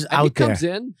he lives And out he there. comes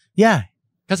in Yeah,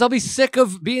 because I'll be sick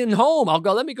of being home. I'll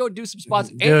go, let me go do some spots.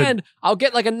 Dude. And I'll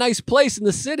get like a nice place in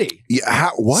the city. Yeah,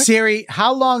 what? Siri,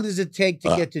 how long does it take to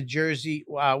get to Jersey?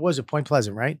 What was it Point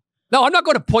Pleasant, right? No, I'm not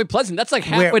going to Point Pleasant. That's like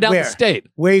halfway down the state.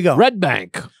 Where you go? Red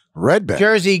Bank. Red Bank.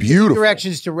 Jersey. Give me Beautiful.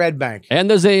 directions to Red Bank. And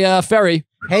there's a ferry.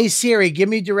 Hey Siri, give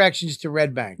me directions to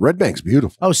Red Bank. Red Bank's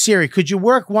beautiful. Oh Siri, could you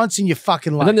work once in your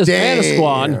fucking life? And then there's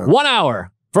Manasquan. 1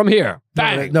 hour. From here.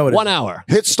 Bang. No, it 1 isn't. hour.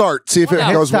 Hit start. See if it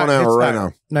Hit goes start, 1 hit hour right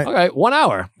start. now. Okay, 1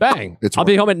 hour. Bang. I'll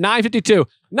be home at 9:52.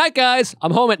 Night, guys.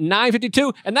 I'm home at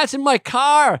 9:52, and that's in my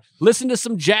car. Listen to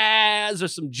some jazz or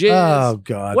some jizz. Oh,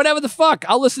 God. Whatever the fuck.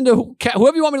 I'll listen to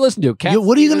whoever you want me to listen to.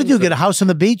 What are you going to do? Get a house on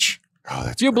the beach?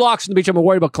 A few blocks from the beach. I'm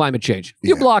worried about climate change. A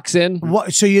few blocks in.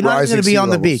 What, so you're not Rising going to be sea on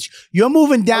the levels. beach. You're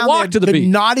moving down walk there to the to beach.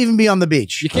 not even be on the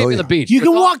beach. You can't be on the beach. You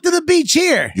can walk to the beach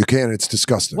here. You can. It's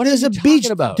disgusting. What is a talking beach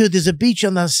about? Dude, there's a beach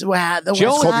on the west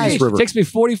Jones side. Beach. It takes me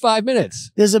 45 minutes.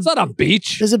 There's It's not a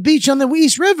beach. There's a beach on the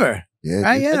East River. Yeah,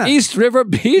 Right? dude. Yeah. East River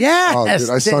Beach? Yes. Oh, dude,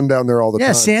 I sun down there all the Yeah,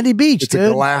 time. Sandy Beach, It's a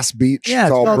dude. glass beach. Yeah, it's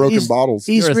it's all called broken East- bottles.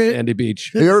 East You're a Ri- Sandy Beach.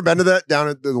 Have you ever been to that down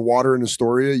at the water in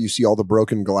Astoria? You see all the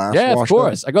broken glass. Yeah, of washed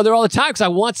course. up? I go there all the time because I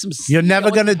want some. You're never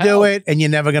going to do it, and you're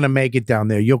never going to make it down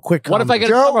there. You'll quit. What if I get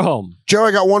a Joe? summer home? Joe,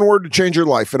 I got one word to change your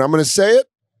life, and I'm going to say it.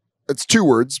 It's 2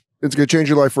 words. It's going to change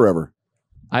your life forever.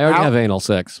 I already have anal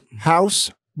sex.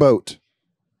 House boat.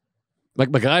 Like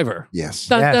MacGyver. Yes.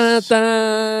 Dun, Yes. dun,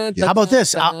 dun, dun, How about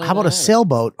this? dun, How about a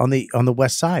sailboat on the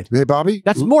west side? Hey, Bobby.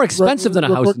 That's more expensive than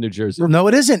a house in New Jersey. No,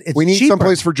 it isn't. It's We need cheaper.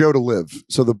 someplace for Joe to live,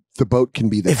 so the boat can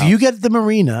be the If house. you get the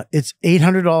marina, it's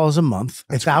 $800 a month,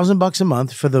 $1,000 a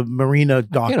month for the marina I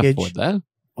can't dockage. afford that.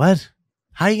 What?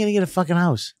 How are you going to get a fucking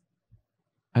house,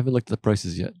 I haven't looked at the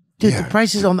prices yet. dude? Yeah. The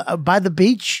prices on by the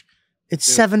beach, it's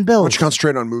 $7 Why don't bills. you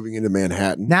concentrate on moving into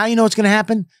Manhattan? Now you know what's going to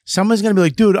happen. Someone's going to be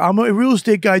like, dude, I'm a real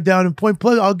estate guy down in Point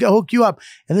Pleasant. I'll hook you up,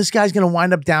 and this guy's going to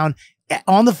wind up down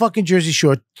on the fucking Jersey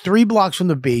Shore, 3 blocks from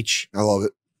the beach, I love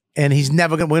it. and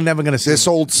we're never going to see This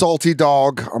him. old salty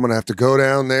dog, I'm going to have to go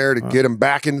down there to get him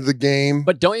back into the game.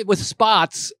 But don't with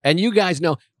spots, and you guys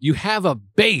know you have a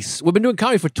base. We've been doing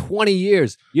comedy for 20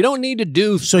 years. You don't need to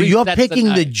do. So 3 you're sets a picking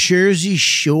the night. Jersey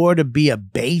Shore to be a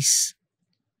base?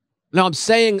 No, I'm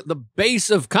saying the base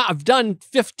of. I've done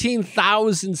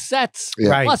 15,000 sets. Yeah.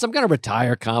 Right. Plus, I'm going to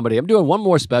retire comedy. I'm doing one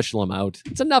more special. I'm out.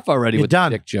 It's enough already You're with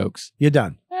done. the dick jokes. You're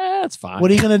done. That's fine.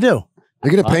 What are you going to do?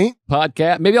 You're going to paint?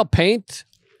 Podcast. Maybe I'll paint.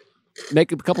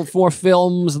 Make a couple more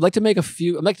films. I'd like to make a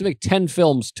few. I'd like to make 10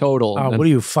 films total. Oh, And- what are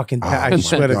you fucking? I Oh,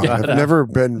 swear to God, God. I've never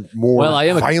been more Well, I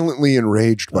am a- violently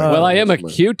enraged by well, I am a man.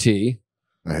 QT.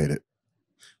 I hate it.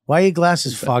 Why are your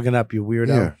glasses fogging up, you weirdo?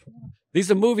 Yeah. These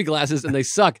are movie glasses and they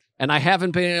suck. And I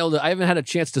haven't been able to. I haven't had a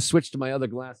chance to switch to my other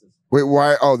glasses. Wait,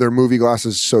 why? Oh, they're movie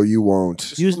glasses, so you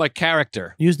won't. Use my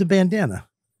character. Use the bandana.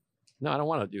 No, I don't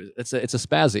want to do it. It's a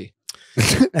spazzy.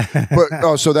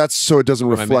 But so it doesn't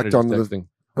My reflect manager's on the. texting.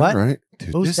 What? All right, dude,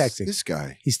 Who's this, texting? This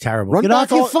guy. He's terrible. Run Get back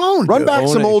off your all- phone. Run dude. back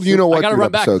some old, you know what? I got to dude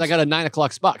run back because episodes. I got a 9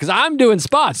 o'clock spot because I'm doing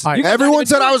spots. All right, You guys everyone aren't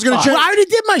said even I was doing gonna spots. I already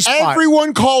did my spot.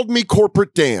 Everyone called me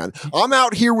Corporate Dan. I'm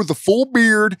out here with the full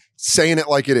beard, saying it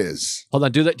like it is. Hold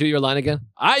on, do that. Do your line again.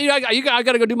 I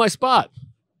got to go do my spot.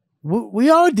 We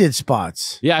all did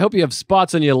spots. Yeah, I hope you have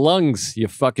spots on your lungs, you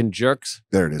fucking jerks.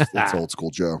 There it is. That's old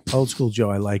school Joe. Old school Joe.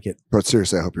 I like it. But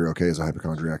seriously, I hope you're okay as a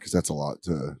hypochondriac because that's a lot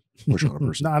to push on a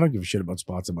person. No, I don't give a shit about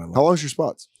spots in my life. How long is your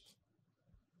spots?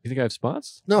 You think I have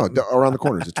spots? No, around the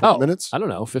corner. Is it 20 minutes? I don't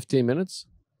know, 15 minutes.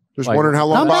 Just Like- wondering how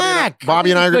long Come Bobby back.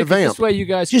 Bobby and I are going to vamp. This way you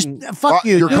guys Just can... fuck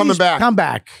you. You're dude. coming Just back. Come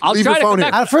back. I'll Leave try your to phone come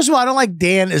here. back. First of all, I don't like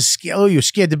Dan is scared. Oh, you're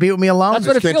scared to be with me alone? That's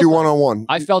what it Can't feels do like. one-on-one.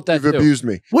 I felt that You've too. abused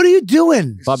me. What are you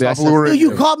doing? Bobby, I Stop said, luring Dude,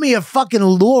 you me. called me a fucking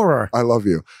lurer. I love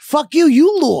you. Fuck you.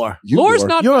 You lure. You Laura's lure.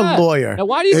 not You're bad. a lawyer. Now,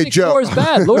 why do you Hey, think Joe. Laura's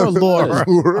bad? Laura's Laura.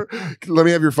 Lure. Let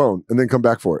me have your phone and then come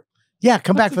back for it. Yeah,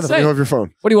 come back for the. Say- Let me have your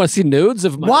phone. What do you want to see nudes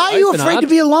of my Why are wife you and afraid to aunt?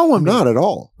 be alone with I'm me? not at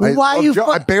all. Well, why are you Joe,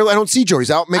 fu- I don't see Joe.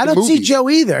 He's out making I don't movies. see Joe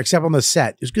either, except on the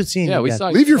set. It was good seeing Yeah, you we again. saw.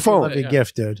 Leave your a couple phone. of- Love your yeah.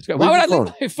 gift, dude. Why would I your leave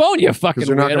phone. my phone, you fucking Because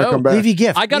you're not going to weirdo? come back. Leave your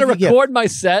gift. I got to Leave your gift. record my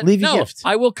set. Leave your No, gift.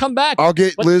 I will come back. I'll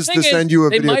get But the Liz thing to is, send you a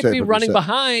They might videotape of be your running set.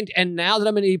 behind, and now that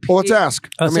I'm an EP. Well, let's ask.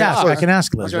 Let's ask. I can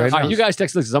ask Liz Okay. right All now. right, you guys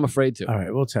text Liz because I'm afraid to. All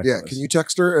right, we'll text. Yeah, Liz. can you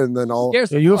text her and then I'll. Scares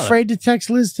the Are you fuck out of afraid to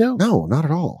text Liz too? No, not at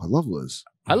all. I love Liz.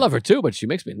 me. I love her too, but she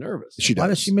makes me nervous. She does. Why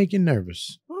does she make you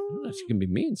nervous? She can be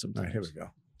mean All sometimes. right, here we go.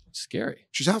 It's scary.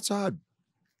 She's outside.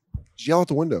 Just yell out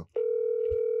the window.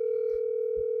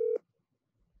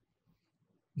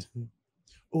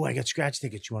 Oh, I got scratch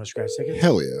tickets. You want a scratch ticket?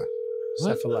 Hell yeah.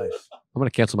 Set for life. I'm gonna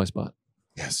cancel my spot.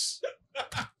 Yes.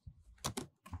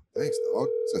 Thanks, dog.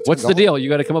 Is that What's the $10? deal? You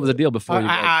got to come up with a deal before you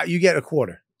go. You get a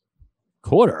quarter.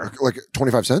 Quarter Like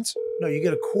 25 cents? No, you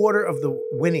get a quarter of the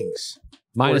winnings.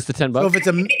 minus the $10. So if it's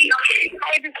a,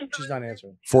 she's not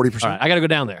answering. 40%. All right, I got to go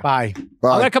down there. Bye. I'm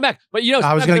Bye. gonna come back, but you know,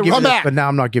 I was going to give you this, but now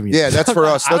I'm not giving you. Yeah, this. that's for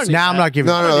us. I don't That's need Now I'm that. not giving.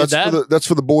 no, you no, need that's that's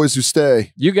for the boys who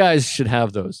stay. You guys should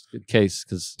have those in case,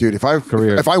 because Dude, if I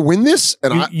Career. if I win this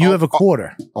and You, you have a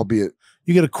quarter. I'll be at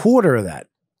You get a quarter of that.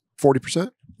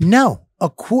 40%. No, A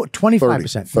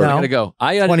 25%. I No, gotta go.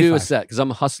 I gotta do a 25. set because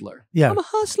I'm a hustler. Yeah. I'm a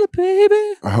hustler, baby.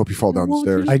 I hope you fall down the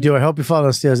stairs. I do. I hope you fall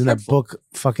downstairs and that book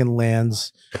fucking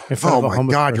lands in front Oh of a my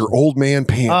homeless God, person. your old man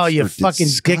pants. Oh, you are fucking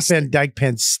Dick disgusting. Van Dyke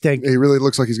pants stink. He really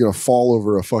looks like he's gonna fall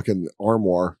over a fucking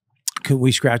armoire. Could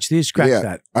we scratch these? Scratch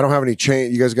that. I don't have any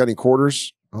change. You guys got any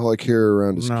quarters? I like here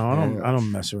around his No, calf. I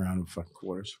don't mess around with fucking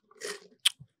quarters.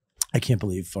 I can't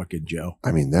believe fucking Joe.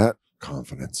 I mean, that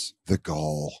confidence, the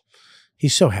gall.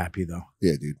 He's so happy though.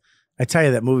 Yeah, dude. I tell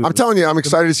you that movie. I'm telling you, I'm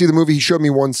excited to see the movie. He showed me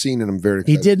one scene and I'm very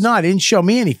excited. He did not. He didn't show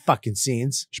me any fucking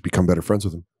scenes. Should become better friends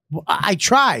with him. Well, I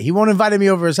try. He won't invite me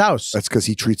over his house. That's because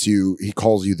he treats you, he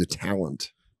calls you the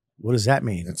talent. What does that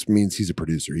mean? That means he's a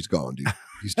producer. He's gone, dude.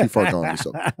 He's too far gone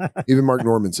himself. Even Mark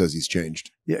Norman says he's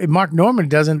changed. Yeah, Mark Norman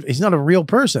doesn't, he's not a real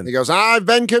person. He goes, I've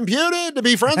been computed to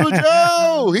be friends with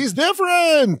Joe. He's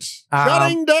different.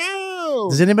 Shutting down.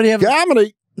 Does anybody have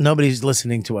comedy? Nobody's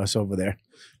listening to us over there.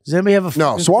 Does anybody have a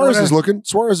No, fucking Suarez quarter? is looking.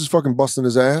 Suarez is fucking busting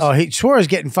his ass. Oh, Suarez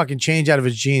getting fucking change out of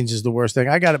his jeans is the worst thing.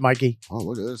 I got it, Mikey. Oh,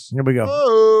 look at this. Here we go.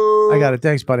 Oh. I got it.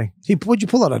 Thanks, buddy. Would you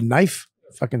pull out a knife?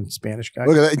 Fucking Spanish guy.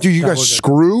 Look at that. Dude, you Not guys looking.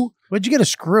 screw? Where'd you get a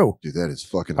screw? Dude, that is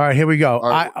fucking. All right, here we go. All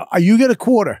right. You get a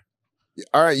quarter.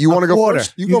 All right, you want to go quarter.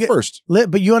 first? You go get- first.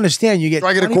 But you understand, you get. Do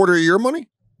I get a 20 quarter of your money?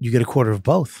 You get a quarter of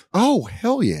both. Oh,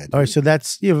 hell yeah. Dude. All right, so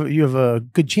that's you have a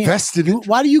good chance. Vested interest.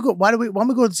 Why do you go? Why don't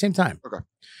we go at the same time? Okay. All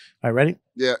right, ready?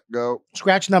 Yeah, go.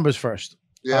 Scratch numbers first.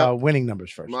 Yeah. Winning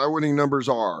numbers first. My winning numbers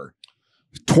are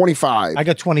 25, I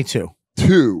got 22,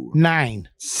 2, 9,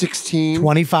 16,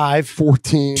 25,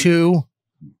 14, 2,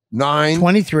 9,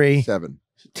 23, 7.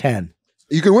 10.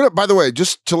 You can win it, by the way,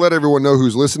 just to let everyone know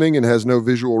who's listening and has no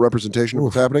visual representation of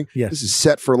what's happening. yes. This is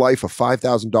set for life, a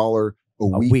 $5,000 a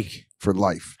week for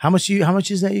life. How much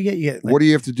is that you get? You get What do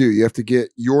you have to do? You have to get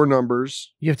your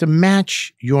numbers. you have to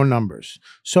match your numbers.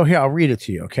 So here, I'll read it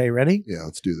to you. Okay, ready? Yeah,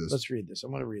 let's do this. Let's read this. I'm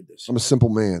going to read this. I'm a simple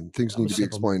man. Things I'm need a to be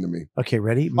simple explained to me. Okay,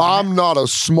 ready? I'm not a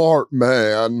smart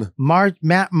man.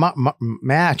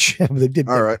 match.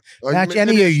 All right. Match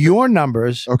any of your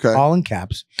numbers, Okay. all in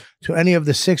caps, to any of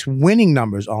the 6 winning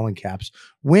numbers, all in caps.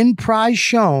 Win prize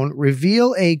shown,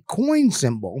 reveal a coin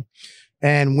symbol,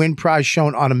 and win prize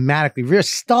shown automatically. Reveal a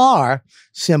star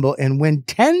symbol and win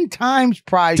 10 times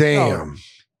prize shown. Damn.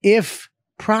 If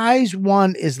prize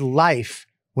 1 is life,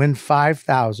 win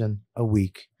 $5,000 a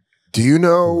week. Do you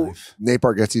know Life. Nate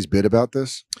Bargatze's bit about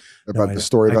this? About I the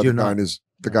story I about do the guy, not. and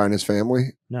the guy and his family?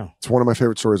 No, It's one of my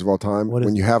favorite stories of all time. What is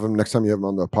When it? you have him, next time you have him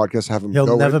on the podcast, have him he'll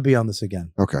go never in. be on this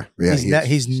again. Okay. Yeah,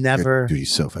 He's never. Dude,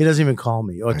 he's so He funny. doesn't even call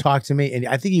me or talk to me. And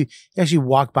I think he actually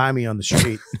walked by me on the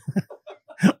street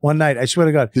one night. I swear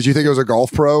to God. Did you think it was a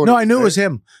golf pro? No, I knew it was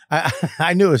him.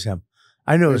 I knew it was him.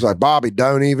 I knew He it was was like, Bobby,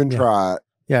 don't even try it.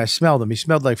 Yeah, I smelled him. He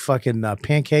smelled like fucking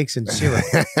pancakes and syrup.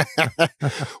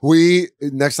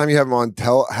 Next time you have him on,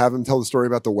 have him tell the story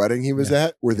about the wedding he was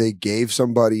at, where they gave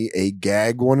somebody a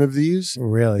gag one of these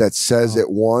Really? that says it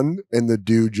won, and the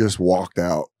dude just walked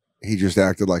out. He just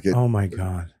acted like it. Oh my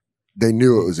God. They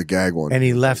knew it was a gag one. And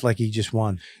he left like he just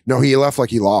won. No, he left like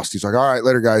he lost. He's like, all right,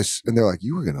 later, guys. And they're like,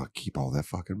 you were going to keep all that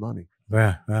fucking money.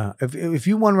 Yeah. If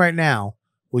you won right now,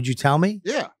 would you tell me?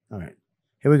 Yeah. All right.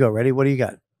 Here we go. Ready? What do you got?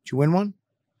 Did you win one?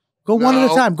 Go one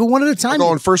at a time. Go one at a time. I'm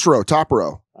going first row, top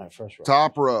row. All right, first row.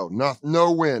 Top row.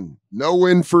 No win. No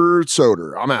win for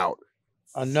Soder. I'm out.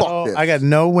 No, Fuck this. I got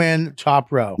no win,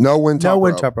 top row. No win, top No row.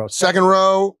 win, top row. Second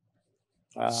row.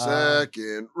 Uh,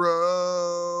 Second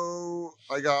row.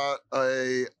 I got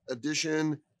a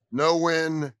addition. No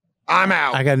win. I'm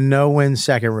out. I got no win,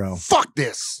 second row. Fuck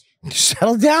this.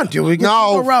 Settle down, dude. We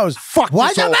got No. 2 more rows. Fuck Why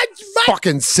this whole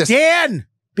fucking system. Dan,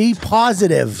 be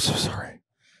positive. So sorry.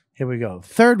 Here we go.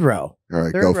 Third row. All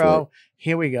right, Third go for row. it.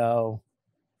 Here we go.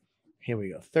 Here we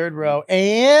go. Third row.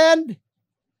 And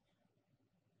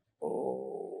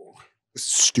This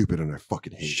is stupid and I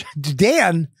fucking hate it.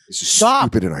 Dan, This is stop.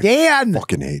 stupid and I Dan,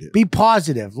 fucking hate it. be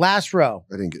positive. Last row.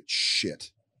 I didn't get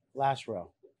shit. Last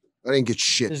row. I didn't get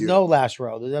shit, There's dude. no last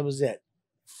row. That was it.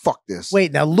 Fuck this.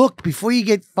 Wait, now look before you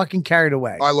get fucking carried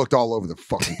away. I looked all over the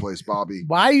fucking place, Bobby,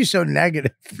 Why are you so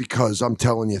negative? because I'm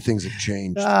telling you, things have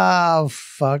changed. Oh,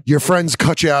 fuck. Your friends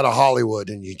cut you out of Hollywood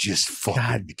and you just fucking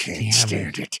God can't damn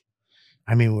stand it.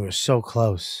 I mean, we were so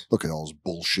close. Look at all this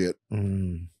bullshit. Yeah.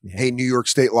 Hey, New York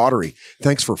State Lottery,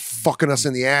 thanks for fucking us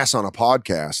in the ass on a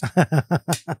podcast.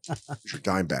 Here's your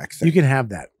dime back. You can have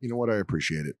that. You know what? I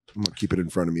appreciate it. I'm going to keep it in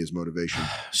front of me as motivation.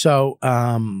 So,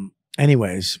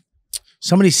 anyways,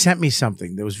 somebody sent me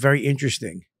something that was very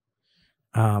interesting.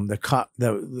 I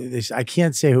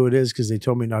can't say who it is because they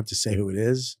told me not to say who it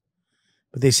is,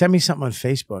 but they sent me something on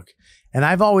Facebook, and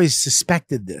I've always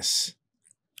suspected this,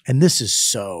 and this is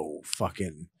so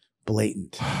fucking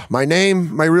blatant. My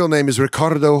real name is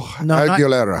Ricardo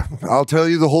Aguilera. I'll tell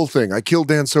you the whole thing. I killed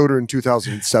Dan Soder in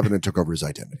 2007 and took over his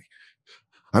identity.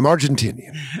 I'm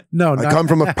Argentinian. I come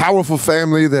from a powerful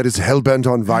family that is hell-bent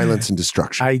on violence and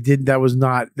destruction.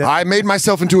 I made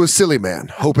myself into a silly man,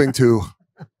 hoping to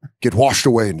get washed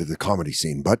away into the comedy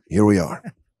scene, but here we are.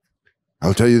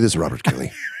 I'll tell you this, Robert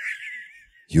Kelly.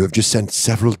 You have just sent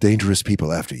several dangerous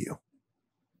people after you.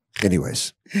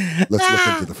 Anyways, let's look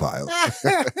into the file.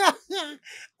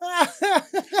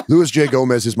 Luis J.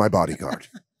 Gomez is my bodyguard.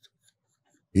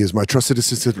 He is my trusted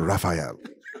assistant, Rafael.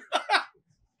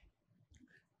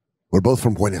 We're both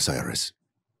from Buenos Aires.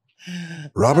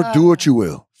 Robert, do what you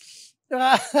will.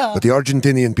 But the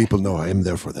Argentinian people know I am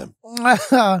there for them. I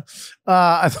thought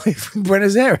you were from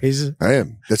Buenos Aires. I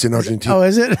am. That's in Argentina. Oh,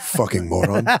 is it? Fucking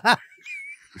moron. I'm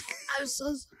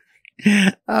so sorry.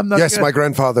 Yes, my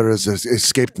grandfather is an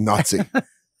escaped Nazi.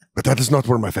 But that is not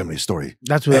where my family story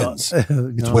ends.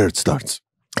 It's where it starts.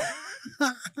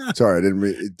 Sorry, I didn't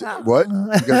read. What?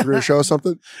 You guys ready to show us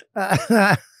something?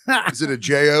 Is it a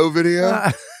J.O. video?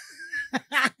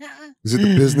 Is it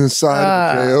the business side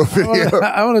of the J.O. video?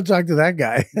 I want to talk to that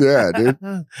guy. Yeah, dude.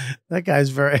 That guy's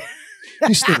very...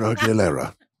 Mr.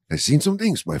 Aguilera, I've seen some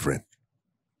things, my friend.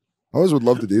 I always would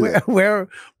love to do that. Where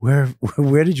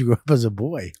did you grow up as a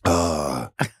boy?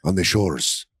 On the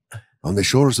shores. On the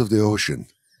shores of the ocean.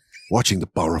 Watching the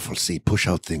powerful sea push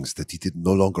out things that he did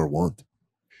no longer want.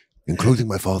 Including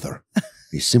my father.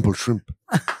 A simple shrimp.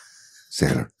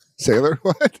 Sailor. Sailor?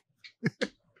 What?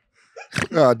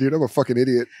 Oh, dude, I'm a fucking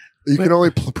idiot. You can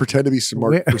only pretend to be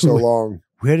smart for so long.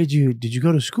 Where did you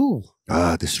go to school?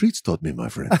 The streets taught me, my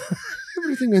friend.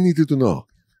 Everything I needed to know.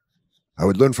 I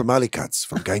would learn from alley cats,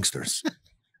 from gangsters,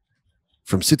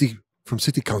 from city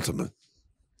councilmen,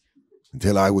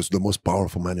 until I was the most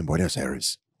powerful man in Buenos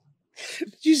Aires.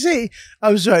 Did you say?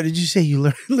 I'm sorry. Did you say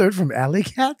you learned from alley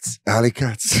cats? Alley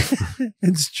cats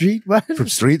and street what? From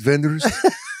street vendors,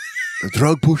 and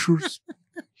drug pushers,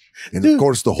 and of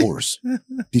course the horse,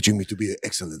 teaching me to be an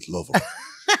excellent lover.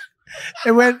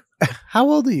 And how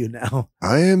old are you now?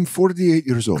 I am 48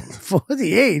 years old.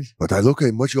 48? But I look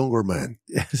a much younger man.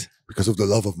 Yes. Because of the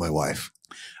love of my wife.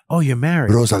 Oh, you're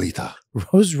married? Rosalita.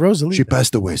 Rosalita. She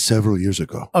passed away several years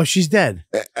ago. Oh, she's dead?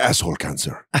 Asshole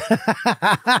cancer.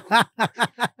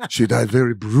 She died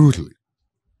very brutally.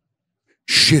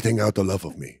 Shitting out the love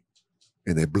of me.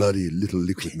 In a bloody little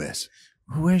liquid mess.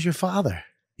 Where's your father?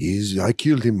 I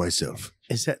killed him myself.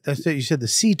 That's what you said the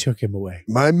sea took him away.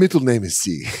 My middle name is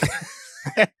C.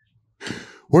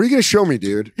 What are you going to show me,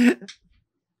 dude?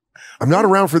 I'm not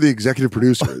around for the executive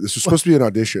producer. This was supposed to be an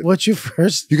audition. What's your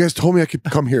first? You guys told me I could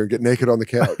come here and get naked on the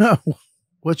couch.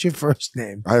 What's your first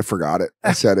name? I forgot it.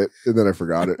 I said it, and then I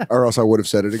forgot it. Or else I would have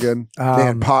said it again.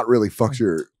 Man, pot really fucks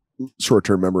your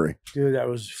short-term memory. Dude, that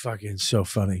was fucking so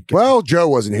funny. Well, Joe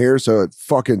wasn't here, so it's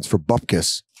for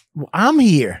bupkis. Well, I'm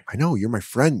here. I know, you're my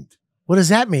friend. What does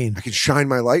that mean? I can shine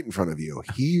my light in front of you.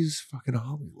 He's fucking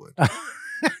Hollywood.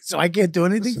 So I can't do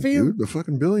anything for you? Dude, the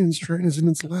fucking Billions train is in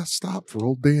its last stop for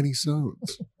old Danny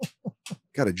Sodes.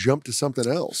 Got to jump to something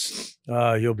else.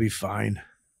 You'll be fine.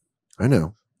 I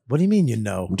know. What do you mean you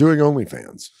know? I'm doing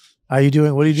OnlyFans. What are you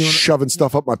doing? Shoving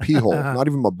stuff up my pee hole. Not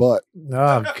even my butt.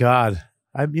 Oh, God.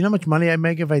 You know how much money I'd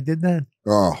make if I did that?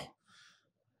 Oh.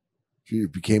 You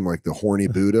became like the horny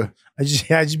Buddha. I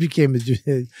just became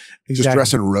exactly. Just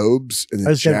dress in robes and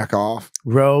then jack off.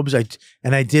 Robes. I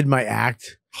did my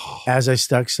act as I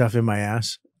stuck stuff in my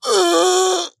ass.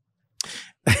 So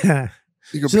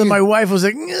then my wife was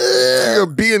like,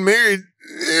 being married,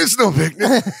 it's no big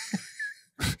deal.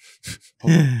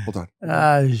 Hold on.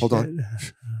 Hold on.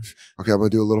 Okay, I'm going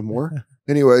to do a little more.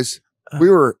 Anyways, we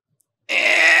were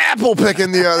apple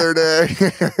picking the other day.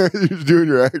 You're doing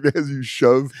your act as you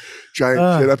shove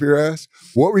giant shit up your ass.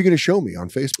 What were you going to show me on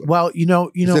Facebook? Well, you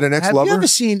know, is it an ex-lover? Have you ever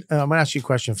seen, I'm going to ask you a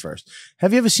question first.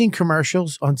 Have you ever seen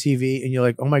commercials on TV and you're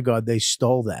like, oh my God, they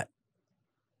stole that.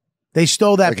 They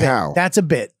stole that bit. How? That's a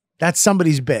bit. That's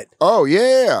somebody's bit. Oh,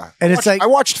 yeah. And it's like, I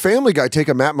watched Family Guy take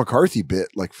a Matt McCarthy bit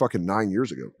like fucking 9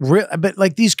 years ago. But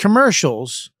like these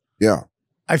commercials, yeah,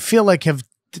 I feel like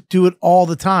do it all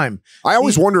the time. I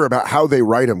always wonder about how they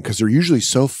write them because they're usually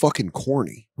so fucking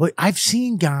corny. Well, I've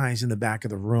seen guys in the back of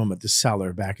the room at the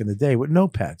cellar back in the day with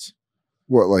notepads.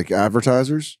 What, like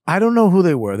advertisers? I don't know who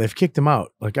they were. They've kicked them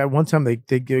out. Like one time they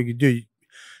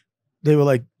were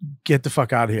like, get the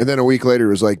fuck out of here. And then a week later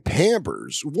it was like,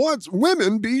 Pampers, what's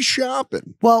women be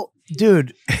shopping? Well,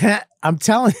 dude, I'm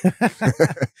telling you,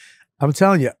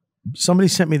 somebody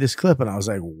sent me this clip and I was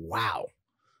like, wow.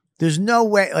 There's no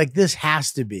way, like this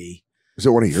has to be. Is it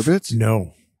one of your bits?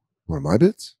 No. One of my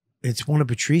bits? It's one of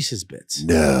Patrice's bits.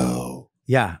 No.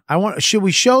 Yeah, should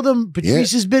we show them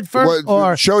Patrice's bit first,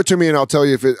 or show it to me and I'll tell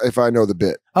you if I know the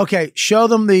bit. Okay, show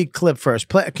them the clip first.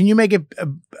 Can you make it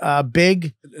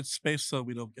big? It's space, so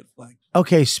we don't get flagged.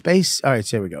 Okay, space. All right,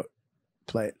 so here we go.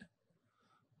 Play it.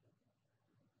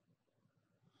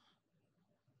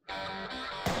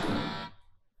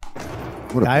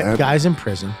 What a guy's in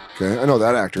prison. Okay, I know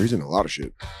that actor. He's in a lot of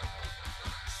shit.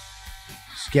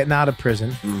 He's getting out of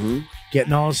prison.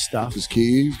 Getting all his stuff. His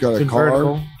keys. Got a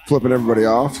car. Flipping everybody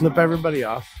off. Flip everybody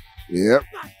off. Yep.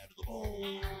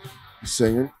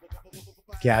 Singing.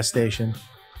 Gas station.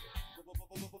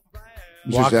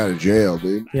 He's just out of jail,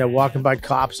 dude. Yeah, walking by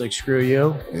cops like, screw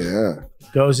you. Yeah.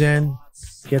 Goes in,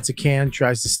 gets a can,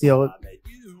 tries to steal it.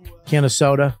 Can of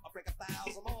soda.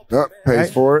 Oh,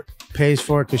 pays for it. Pays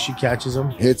for it because she catches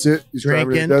him. Hits it. He's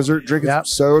driving in the desert, drinking some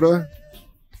soda.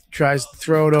 Tries to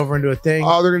throw it over into a thing.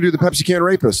 Oh, they're going to do the Pepsi can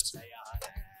rapist.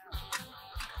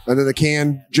 And then the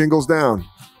can jingles down.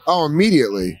 Oh,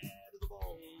 immediately.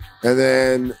 And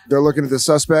then they're looking at the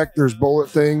suspect. There's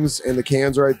bullet things and the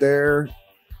can's right there.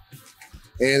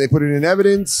 And they put it in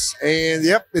evidence. And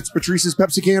yep, it's Patrice's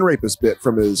Pepsi can rapist bit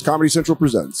from his Comedy Central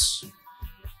Presents.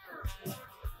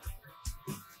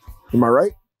 Am I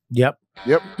right? Yep.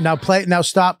 Yep. Now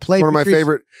stop. Play. One of my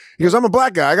favorite. He goes, I'm a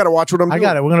black guy. I got to watch what I'm doing. I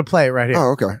got it. We're going to play it right here.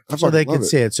 Oh, okay. So they can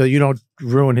see it. So you don't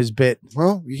ruin his bit.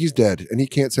 Well, he's dead and he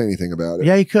can't say anything about it.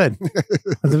 Yeah, he could.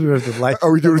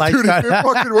 Are we doing it?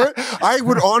 Fucking what? I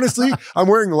would honestly, I'm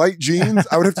wearing light jeans.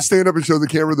 I would have to stand up and show the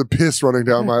camera the piss running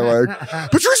down my leg.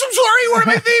 Patrice, I'm sorry. One of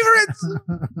my favorites.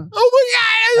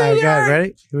 Oh my God. All right, guys,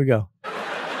 ready? Here we go.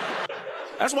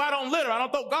 That's why I don't litter. I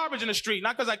don't throw garbage in the street.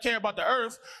 Not because I care about the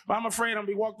earth, but I'm afraid I'm going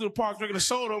to be walking through the park drinking a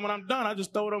soda. When I'm done, I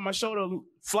just throw it on my shoulder,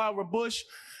 fly over a bush,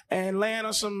 and land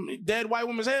on some dead white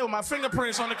woman's head with my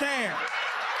fingerprints on the can.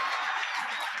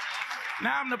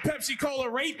 Now I'm the Pepsi Cola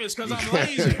rapist because I'm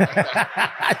lazy.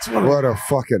 What a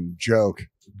fucking joke.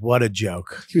 What a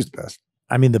joke. He was the best.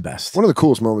 I mean, the best. One of the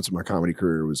coolest moments of my comedy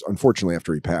career was, unfortunately,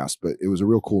 after he passed, but it was a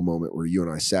real cool moment where you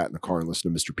and I sat in the car and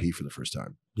listened to Mr. P for the first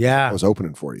time. Yeah. I was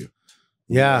opening for you.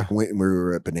 Yeah. We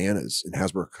were at Bananas in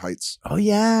Hasbrook Heights. Oh,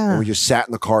 yeah. And we just sat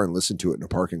in the car and listened to it in a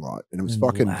parking lot. And it was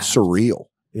fucking surreal.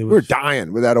 We were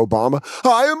dying with that Obama.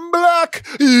 I am black.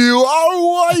 You are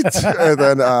white. And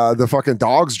then the fucking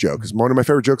dogs joke is one of my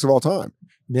favorite jokes of all time.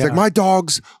 It's like, my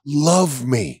dogs love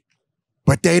me,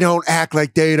 but they don't act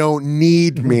like they don't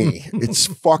need me. It's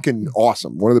fucking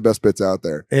awesome. One of the best bits out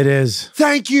there. It is.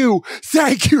 Thank you.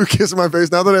 Thank you. Kissing my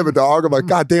face. Now that I have a dog, I'm like,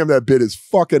 God damn, that bit is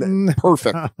fucking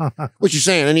perfect. What you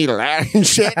saying? I need a lot and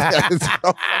shit. It's so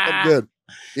fucking good.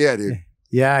 Yeah, dude.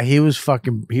 Yeah, he was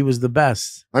the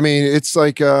best. I mean, it's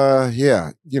like,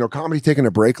 yeah, comedy taking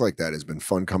a break like that has been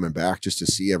fun coming back just to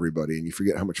see everybody. And you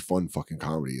forget how much fun fucking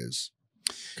comedy is.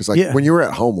 Because when you were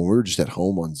at home, when we were just at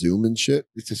home on Zoom and shit,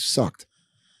 it just sucked.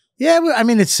 Yeah, I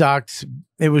mean, it sucked.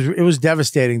 It was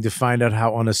devastating to find out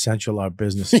how unessential our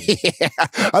business is. Yeah,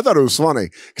 I thought it was funny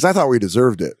because I thought we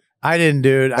deserved it. I didn't,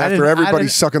 dude. After everybody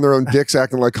sucking their own dicks,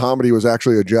 acting like comedy was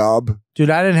actually a job. Dude,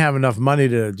 I didn't have enough money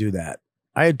to do that.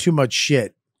 I had too much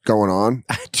shit going on.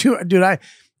 Dude,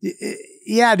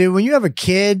 yeah, dude. When you have a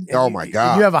kid, oh my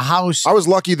God, you have a house. I was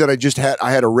lucky that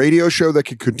I had a radio show that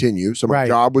could continue, so my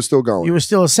job was still going. You were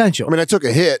still essential. I mean, I took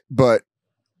a hit, but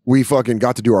we fucking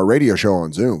got to do our radio show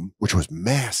on Zoom, which was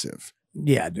massive.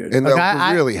 Yeah, dude. And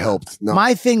that really helped. No.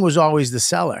 My thing was always the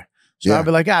seller. So I'd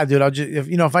be like, dude, I'll just,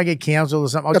 if I get canceled or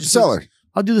something, I'll just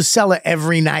I'll do the seller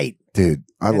every night. Dude,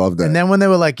 I love that. And then when they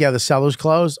were like, yeah, the seller's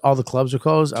closed, all the clubs are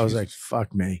closed, I was like,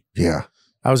 fuck me. Yeah.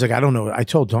 I was like, I don't know. I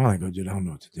told Dawn, I go, dude, I don't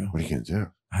know what to do. What are you going to do?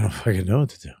 I don't fucking know what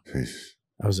to do. Jeez.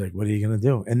 I was like, what are you going to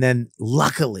do? And then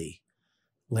luckily,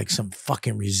 like some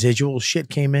fucking residual shit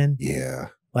came in. Yeah.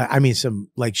 Like, I mean, some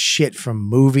like shit from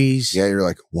movies. Yeah, you're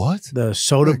like, what? The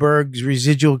Soderbergh's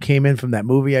residual came in from that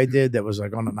movie I did that was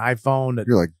like on an iPhone.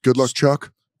 You're like, good luck,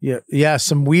 Chuck. Yeah,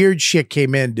 some weird shit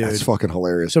came in, dude. That's fucking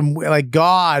hilarious. Some like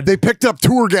God. They picked up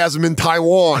Tourgasm in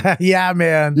Taiwan. Yeah,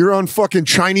 man. You're on fucking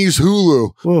Chinese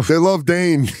Hulu. Oof. They love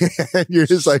Dane. You're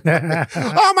just like,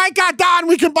 oh my God, Don,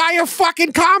 we can buy a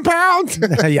fucking compound.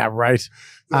 Yeah, right.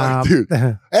 Dude.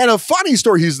 And a funny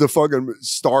story, he's the fucking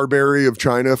Starberry of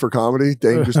China for comedy.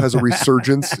 Dane just has a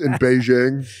resurgence in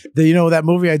Beijing. That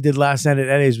movie I did last night at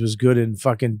Eddie's was good in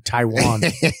fucking Taiwan.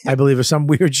 I believe, or some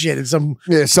weird shit.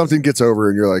 And something gets over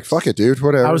and you're like, fuck it, dude,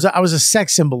 whatever. I was a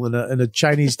sex symbol in a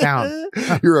Chinese town.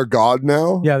 You're a god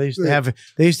now? Yeah, they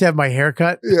used to have my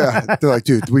haircut. Yeah. They're like,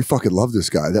 dude, we fucking love this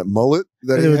guy. That mullet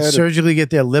that they would surgically get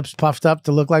their lips puffed up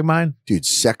to look like mine. Dude,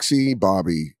 sexy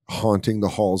Bobby haunting the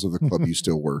halls of the club you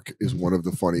still work is one of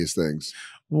the funniest things.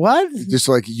 What? Just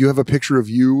like you have a picture of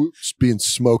you just being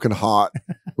smoking hot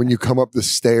when you come up the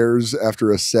stairs after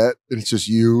a set, and it's just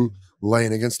you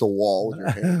laying against a wall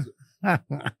with your hands.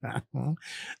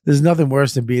 There's nothing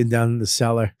worse than being down in the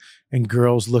cellar and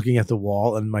girls looking at the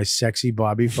wall and my sexy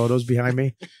Bobby photos behind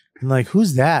me. I'm like,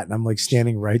 who's that? And I'm like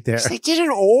standing right there. Like, did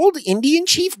an old Indian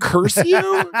chief curse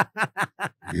you?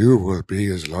 You will be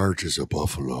as large as a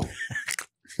buffalo.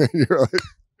 You're like,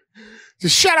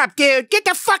 Just shut up, dude. Get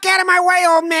the fuck out of my way,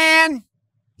 old man.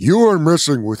 you are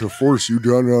messing with a force you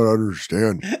do not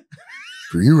understand.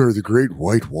 For you are the great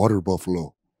white water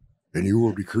buffalo, and you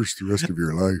will be cursed the rest of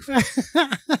your life.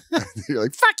 You're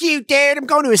like, Fuck you, dude. I'm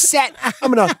going to a set.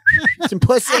 I'm gonna some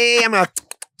pussy. I'm gonna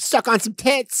suck on some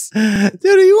tits. Dude,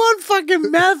 are you on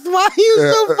fucking meth? Why are you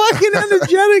so fucking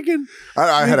energetic? And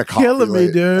I had a coffee killing late.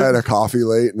 me, dude. I had a coffee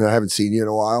late, and I haven't seen you in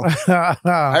a while.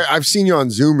 I've seen you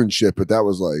on Zoom and shit, but that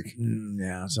was like,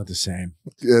 yeah, it's not the same.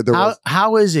 Yeah,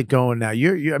 how is it going now?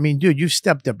 I mean, dude, you've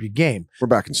stepped up your game. We're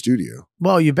back in studio.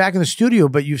 Well, you're back in the studio,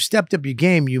 but you've stepped up your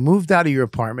game. You moved out of your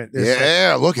apartment.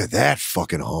 Yeah, look at that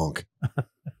fucking hunk.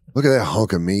 Look at that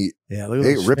hunk of meat. Yeah, look at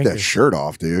Hey, those rip that fingers. shirt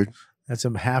off, dude. That's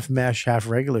a half mesh, half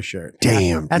regular shirt.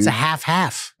 Damn, that's dude. a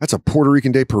half. That's a Puerto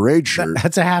Rican Day Parade shirt.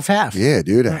 That's a half. Yeah,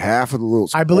 dude, a half of the little.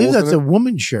 I believe holes that's in a it.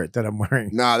 woman's shirt that I'm wearing.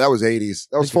 Nah, that was 80s.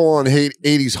 That was full on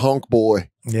 80s hunk boy.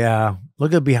 Yeah,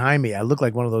 look at behind me. I look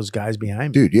like one of those guys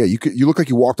behind me. Dude, yeah, you look like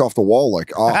you walked off the wall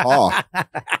like, aha.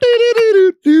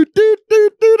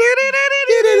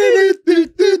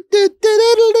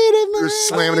 You're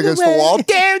slamming against the wall.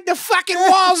 Dude, the fucking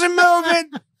walls are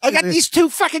moving. I got these two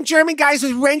fucking German guys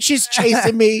with wrenches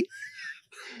chasing me.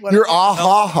 You're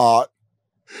aha hot.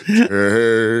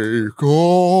 Take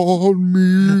on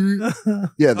me.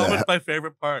 Yeah, Helmet's my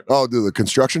favorite part. Oh, dude, the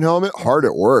construction helmet, hard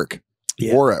at work.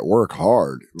 Yeah. Or at work,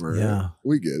 hard. Right? Yeah.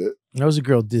 We get it. That was a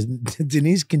girl,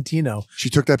 Denise Quintino. She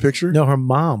took that picture? No, her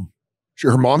mom.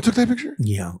 Her mom took that picture?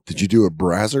 Yeah. Did you do a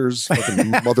Brazzers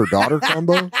fucking mother-daughter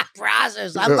combo?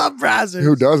 Brazzers. I love Brazzers.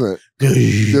 Who doesn't? They're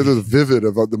the vivid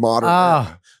of the modern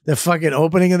era. The fucking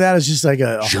opening of that is just like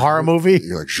a horror movie.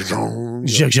 You're like, zhazong.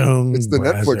 Zhazong, It's the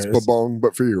Netflix Brazzers. babong,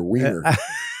 but for your wiener.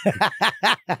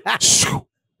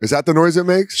 Is that the noise it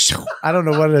makes? I don't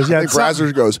know what it is. I Yeah, think it's something.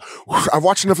 Brazzers goes, I've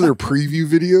watched enough of their preview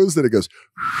videos that it goes,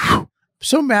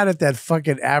 So mad at that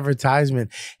fucking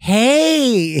advertisement.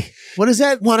 Hey, what is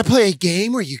that? Want to play a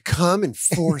game where you come in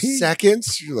 4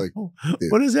 seconds? You're like,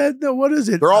 dude. What is that? No, what is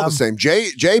it? They're all the same.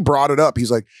 Jay brought it up. He's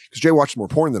like, because Jay watched more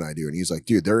porn than I do. And he's like,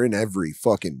 dude, they're in every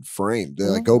fucking frame. They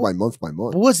like go by month by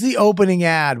month. What's the opening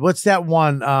ad? What's that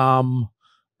one?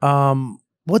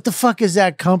 What the fuck is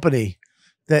that company?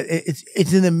 That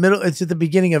it's in the middle. It's at the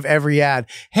beginning of every ad.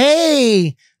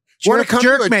 Hey,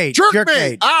 Jerkmate.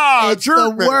 Jerkmate. Ah, it's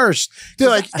the worst. They're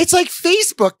like, it's like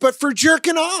Facebook, but for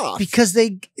jerking off. Because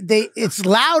it's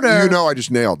louder. You know, I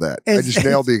just nailed that. I just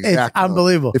nailed the exact. It's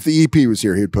unbelievable. If the EP was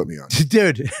here, he'd put me on.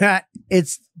 Dude,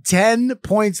 it's 10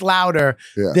 points louder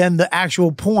than the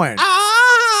actual porn.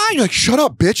 You're like, shut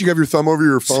up, bitch. You have your thumb over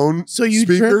your phone. So you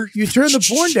speaker. turn the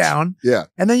porn down. Yeah.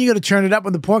 And then you got to turn it up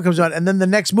when the porn comes on. And then the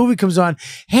next movie comes on.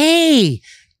 Hey,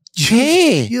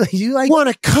 you like want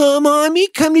to come on me?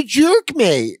 Come to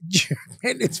Jerkmate.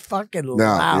 And it's fucking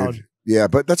Nah, loud. dude. Yeah,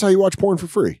 but that's how you watch porn for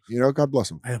free. You know, God bless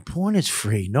them. Porn is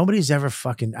free. Nobody's ever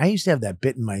fucking. I used to have that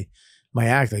bit in my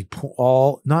act, like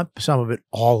not some of it,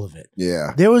 all of it.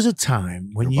 Yeah. There was a time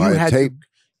when you buy a had tape.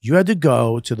 you had to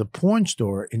go to the porn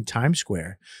store in Times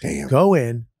Square. Damn. Go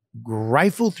in,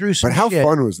 rifle through some. But how shit.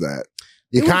 fun was that?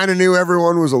 You kind of knew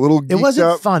everyone was a little geeked It wasn't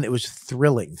up. fun. It was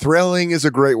thrilling. Thrilling is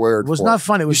a great word. It was for not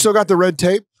fun. It was. You still got the red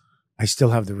tape? I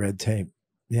still have the red tape.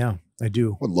 Yeah, I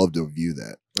do. Would love to view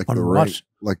that. Like On the what? right.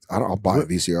 Like I'll buy a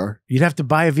VCR. You'd have to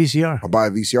buy a VCR. I'll buy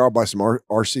a VCR. I'll buy some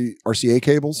RCA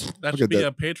cables. That Look should at be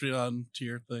a Patreon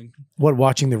tier thing. What,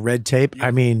 watching the red tape?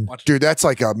 I mean, dude, that's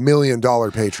like $1 million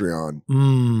Patreon.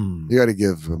 Mm. You got to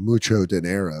give mucho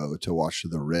dinero to watch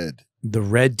the red. The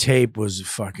red tape was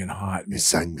fucking hot. Man.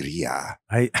 Sangria.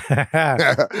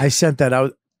 I sent that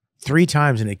out 3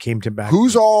 times and it came to back.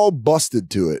 Who's all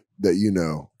busted to it that you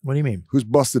know? What do you mean? Who's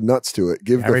busted nuts to it?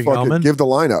 Give Gary the fucking Gulman? give the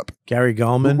lineup. Gary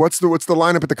Gulman. What's the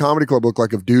lineup at the comedy club look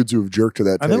like of dudes who have jerked to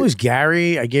that I tape? think it was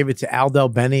Gary. I gave it to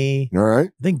Aldel Benny. All right.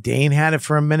 I think Dane had it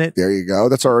for a minute. There you go.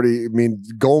 That's already. I mean,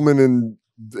 Goldman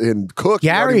and Cook already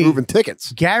Gary moving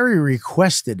tickets. Gary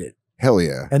requested it. Hell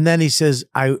yeah. And then he says,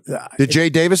 Did Jay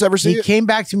Davis ever see he it? came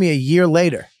back to me a year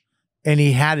later and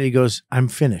he had it. He goes, I'm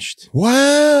finished.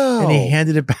 Wow. And he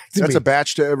handed it back to me. That's a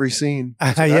batch to every scene.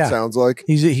 That's what Yeah. that sounds like.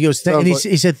 He goes,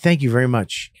 he said, thank you very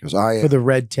much He goes, for the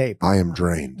red tape. I am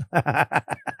drained.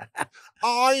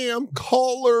 I am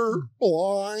color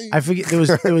blind. I forget. There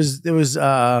was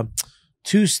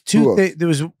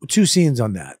two scenes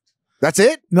on that. That's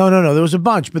it? No. There was a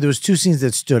bunch, but there was 2 scenes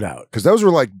that stood out. Because those were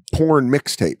like porn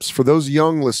mixtapes. For those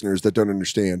young listeners that don't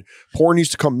understand, porn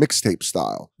used to come mixtape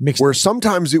style. Where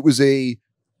sometimes it was a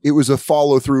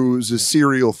follow through, it was a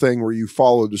serial thing where you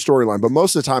followed the storyline. But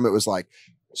most of the time it was like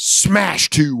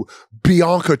smash to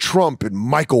Bianca Trump and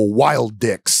Michael Wild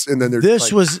Dicks. And then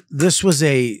this was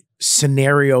a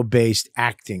scenario based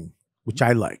acting, which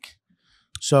I like.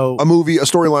 So a movie, a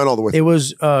storyline all the way through. It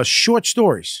was short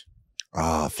stories.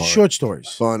 Ah, fun. Short stories.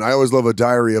 Fun. I always love a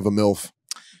diary of a MILF.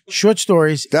 Short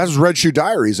stories. That was Red Shoe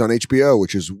Diaries on HBO,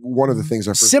 which is one of the things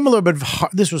I similar, but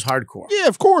this was hardcore. Yeah,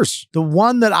 of course. The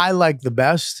one that I liked the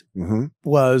best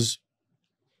was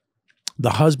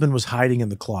the husband was hiding in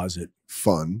the closet.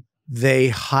 Fun. They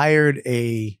hired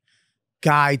a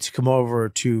guy to come over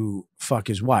to fuck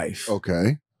his wife.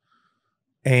 Okay.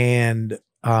 And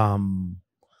all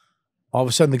of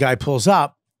a sudden the guy pulls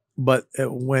up. But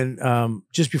when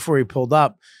just before he pulled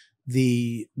up,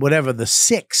 the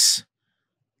 6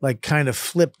 like kind of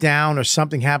flipped down or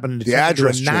something happened. The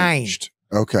address 9. changed.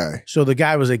 Okay. So the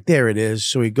guy was like, there it is.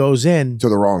 So he goes in. To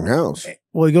the wrong house.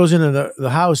 Well, he goes into the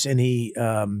house and he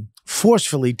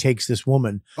forcefully takes this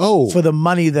woman for the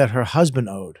money that her husband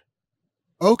owed.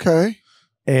 Okay.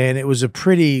 And it was a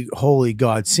pretty holy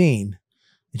God scene.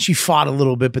 And she fought a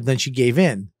little bit, but then she gave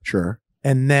in. Sure.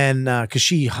 And then, because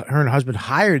her and her husband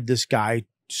hired this guy.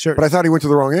 But I thought he went to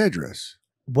the wrong address.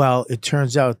 Well, it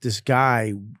turns out this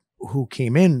guy who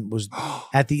came in was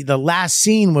at the last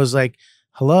scene was like,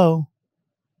 hello.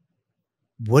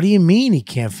 What do you mean he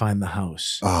can't find the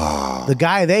house? The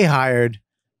guy they hired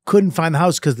couldn't find the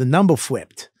house because the number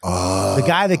flipped. The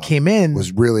guy that came in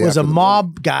was a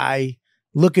mob guy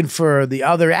looking for the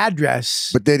other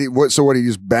address. But so what? He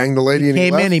just banged the lady. He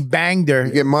came in, he banged her.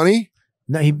 You get money?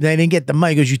 No, they didn't get the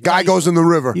money. Because guy goes in the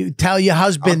river. You tell your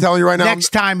husband. I'm telling you right now. Next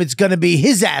time it's going to be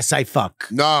his ass I fuck.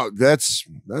 No, that's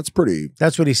pretty.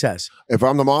 That's what he says. If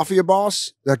I'm the mafia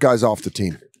boss, that guy's off the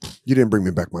team. You didn't bring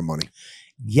me back my money.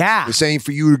 Yeah. It's ain't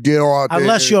for you to get out there.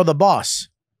 Unless you're the boss.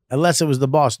 Unless it was the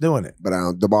boss doing it. But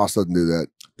the boss doesn't do that.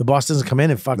 The boss doesn't come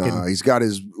in and fucking. Nah, he's got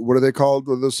his, what are they called?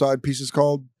 What are those side pieces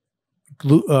called?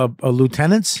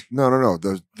 Lieutenants? No.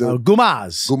 The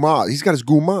Gumas. Guma. He's got his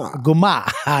guma.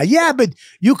 Guma. Yeah, but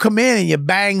you come in and you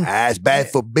bang. That's bad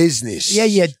for business.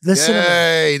 Yeah. Listen to me.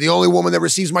 Hey, the only woman that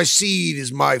receives my seed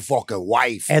is my fucking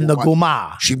wife. And the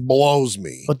Guma. She blows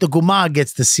me. But the Guma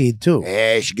gets the seed too.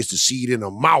 Yeah, she gets the seed in her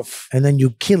mouth. And then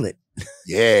you kill it.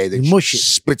 Yeah, then you mush she it.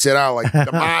 Spits it out like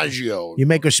DiMaggio. You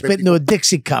make her spit into a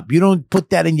Dixie cup. You don't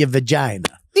put that in your vagina.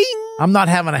 Ding. I'm not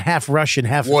having a half Russian,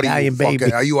 half Italian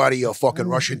baby. Are you out of your fucking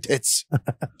Russian tits?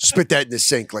 Spit that in the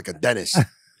sink like a dentist.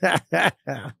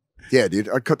 Yeah, dude,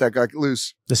 I'd cut that guy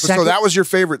loose. So that was your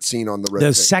favorite scene on the red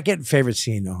tape. Second favorite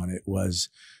scene on it was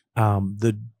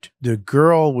the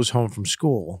girl was home from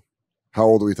school. How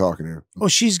old are we talking here? Oh,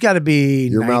 she's got to be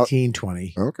 19,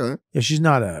 20. Okay. Yeah, she's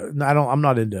not I'm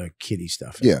not into kiddie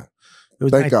stuff. Yeah.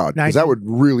 Thank God, because that would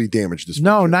really damage this.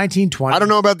 No, 19, 20. I don't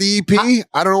know about the EP.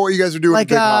 I don't know what you guys are doing.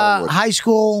 Like high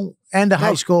school, end of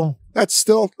high school. That's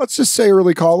still, let's just say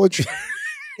early college.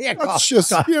 Yeah, let's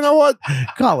just, you know what?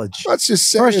 College. Let's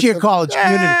just say first year college,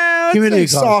 community college.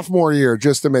 Sophomore year,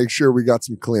 just to make sure we got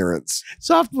some clearance.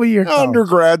 Sophomore year college.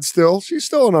 Undergrad still. She's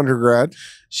still an undergrad.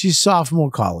 She's sophomore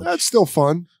college. That's still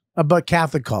fun. But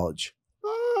Catholic college.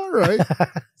 All right.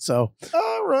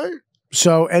 All right.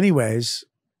 So anyways,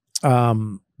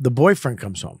 the boyfriend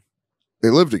comes home. They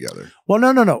live together. Well,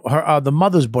 no. Her the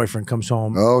mother's boyfriend comes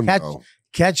home. Oh, no.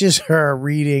 Catches her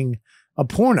reading a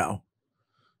porno.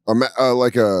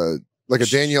 Like a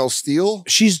Danielle Steele?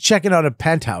 She's checking out a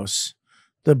penthouse.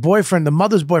 The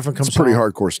mother's boyfriend comes home. It's pretty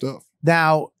hardcore stuff.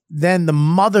 Now, then the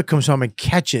mother comes home and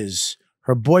catches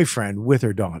her boyfriend with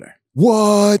her daughter.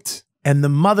 What? And the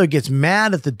mother gets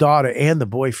mad at the daughter and the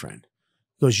boyfriend.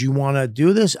 Goes, you want to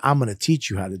do this? I'm going to teach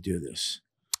you how to do this.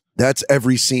 That's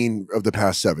every scene of the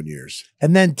past 7 years.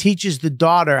 And then teaches the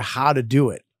daughter how to do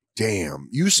it. Damn.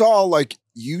 You saw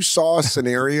a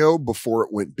scenario before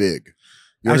it went big.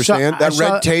 You understand? That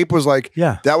red tape was like,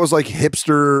 that was like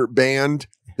hipster band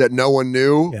that no one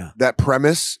knew. Yeah. That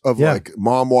premise of like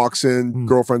mom walks in,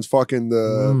 girlfriend's fucking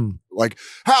the like,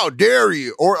 how dare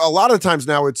you? Or a lot of times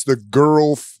now it's the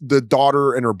girl, the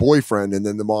daughter and her boyfriend, and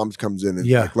then the mom comes in and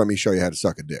like, let me show you how to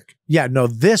suck a dick. Yeah, no,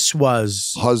 this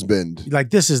was husband.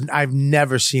 Like I've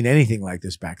never seen anything like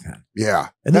this back then. Yeah.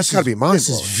 And that's gotta be mind-blowing. This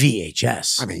is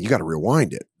VHS. I mean, you gotta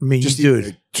rewind it. I mean, just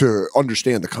to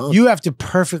understand the concept. You have to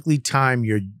perfectly time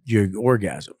your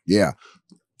orgasm. Yeah.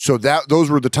 So those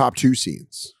were the top 2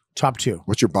 scenes. Top 2.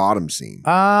 What's your bottom scene?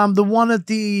 The one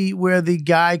where the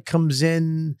guy comes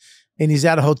in and he's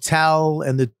at a hotel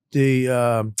and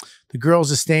the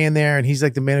girls are staying there and he's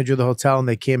like the manager of the hotel and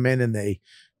they came in and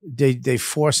they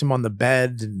force him on the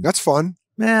bed. And that's fun.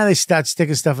 They start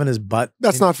sticking stuff in his butt.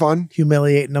 That's not fun.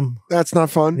 Humiliating him. That's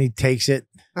not fun. And he takes it.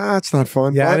 That's not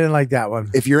fun. Yeah, but I didn't like that one.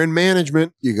 If you're in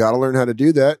management, you got to learn how to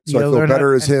do that. So I feel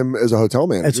better as him as a hotel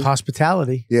manager. It's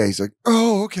hospitality. Yeah, he's like,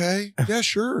 oh, okay. Yeah,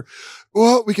 sure.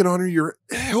 Well, we can honor your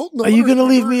Hilton. Are you going to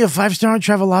leave me a 5-star on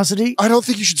Travelocity? I don't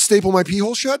think you should staple my pee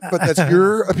hole shut, but that's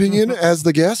your opinion as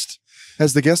the guest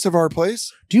of our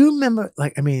place. Do you remember,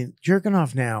 jerking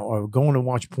off now or going to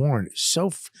watch porn is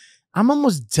so, I'm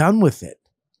almost done with it.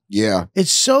 Yeah.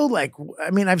 It's so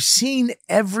I've seen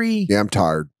every. Yeah, I'm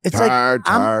tired. It's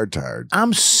tired.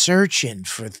 I'm searching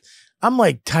for, I'm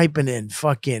like typing in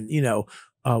fucking,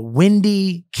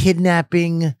 windy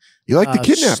kidnapping. You like the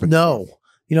kidnapping? No.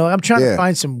 I'm trying to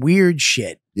find some weird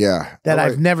shit. Yeah. That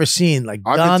I've never seen, like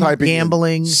gun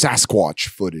gambling. Sasquatch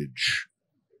footage.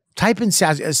 Type in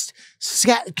Sasquatch.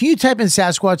 Can you type in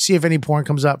Sasquatch, see if any porn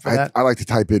comes up for that? I like to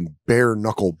type in bare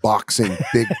knuckle boxing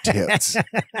big tits.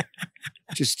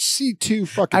 Just see two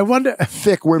fucking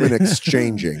thick women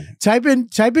exchanging. Type in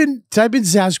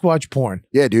Sasquatch porn.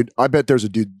 Yeah, dude. I bet there's a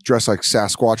dude dressed like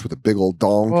Sasquatch with a big old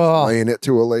dong laying it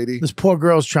to a lady. This poor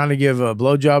girl's trying to give a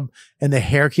blowjob and the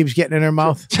hair keeps getting in her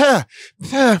mouth.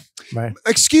 Right.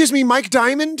 Excuse me, Mike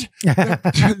Diamond?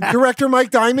 Director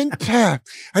Mike Diamond? I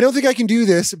don't think I can do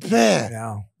this.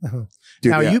 No.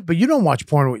 Dude, now but you don't watch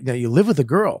porn. You live with a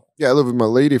girl. Yeah, I live with my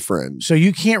lady friend. So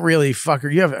you can't really fuck her.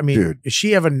 Dude, is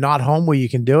she ever not home where you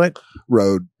can do it?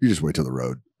 Road. You just wait till the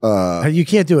road. You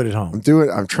can't do it at home.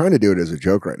 I'm trying to do it as a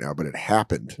joke right now, but it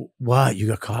happened. What? You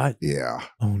got caught? Yeah.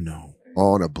 Oh no.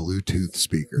 On a Bluetooth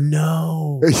speaker.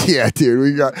 No. Yeah,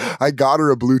 dude. I got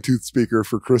her a Bluetooth speaker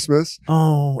for Christmas.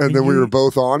 Oh. And then we were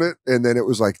both on it. And then it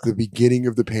was like the beginning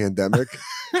of the pandemic.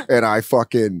 And I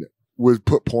fucking would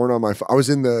put porn on my phone. I was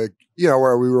in the,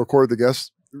 where we record the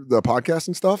podcast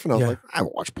and stuff. And I was like, I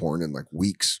haven't watched porn in like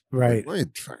weeks. Right. I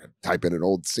fucking type in an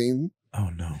old scene. Oh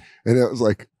no. And it was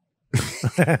like,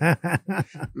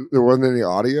 there wasn't any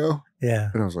audio.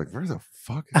 Yeah. And I was like, where the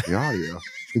fuck is the audio?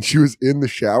 And she was in the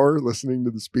shower listening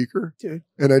to the speaker. Dude.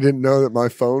 And I didn't know that my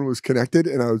phone was connected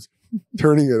and I was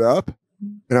turning it up.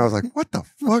 And I was like, what the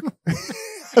fuck? I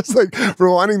was like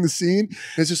rewinding the scene.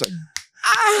 And it's just like,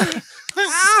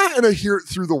 and I hear it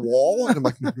through the wall. And I'm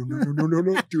like, no.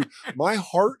 Dude, my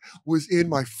heart was in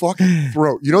my fucking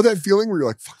throat. You know that feeling where you're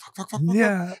like, fuck.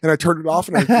 Yeah. And I turned it off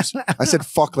and I said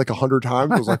fuck like 100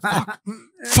 times. I was like,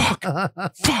 fuck.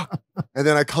 And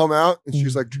then I come out and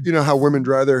she's like, you know how women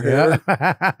dry their hair?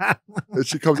 Yeah. And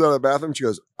she comes out of the bathroom and she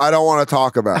goes, I don't want to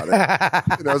talk about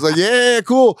it. And I was like, yeah,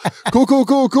 cool.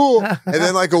 And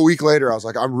then like a week later, I was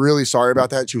like, I'm really sorry about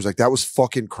that. And she was like, that was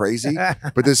fucking crazy.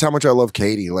 But this is how much I love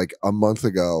Katie. Like a month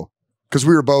ago, because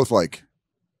we were both like,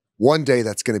 one day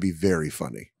that's going to be very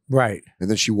funny. Right. And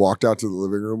then she walked out to the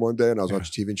living room one day and I was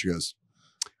watching TV and she goes,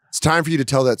 it's time for you to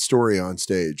tell that story on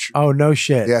stage. Oh, no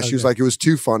shit. Yeah, she was like, it was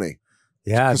too funny.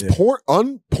 Yeah. Because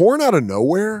porn out of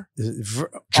nowhere,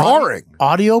 jarring.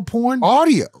 Audio porn?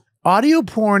 Audio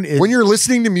porn is... when you're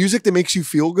listening to music that makes you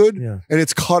feel good and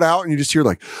it's cut out and you just hear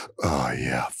like, oh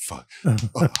yeah, fuck. Oh,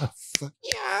 fuck.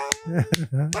 Yeah,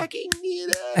 fucking need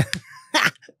it.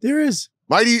 There is...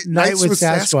 Mighty Nights with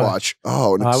Sasquatch.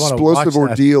 Oh, an explosive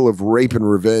ordeal of rape and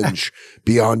revenge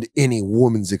beyond any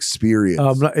woman's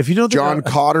experience. If you don't, John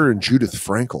Cotter and Judith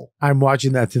Frankel. I'm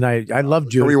watching that tonight. I love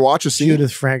Judith. Can we watch a scene?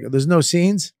 Judith Frankel. There's no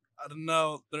scenes. I don't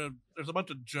know. There's a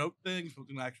bunch of joke things with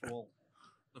an actual.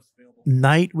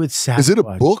 Night with Sasquatch. Is it a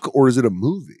book or is it a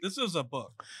movie? This is a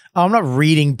book. Oh, I'm not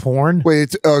reading porn.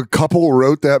 Wait, a couple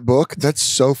wrote that book? That's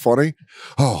so funny.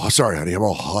 Oh, sorry, honey. I'm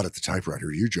all hot at the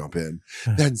typewriter. You jump in.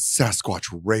 Then Sasquatch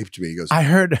raped me. He goes, I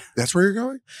heard. That's where you're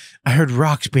going? I heard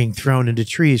rocks being thrown into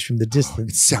trees from the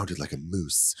distance. It sounded like a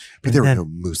moose, but there were no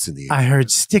moose in the air. I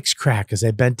heard sticks crack as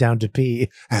I bent down to pee.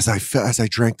 As I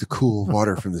drank the cool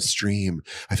water from the stream,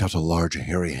 I felt a large,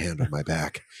 hairy hand on my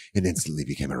back and instantly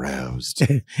became aroused.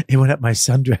 It went up my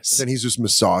sundress. And then he's just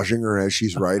massaging her as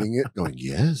she's writing it, going,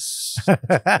 yes.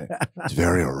 It's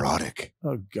very erotic.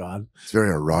 Oh, God. It's very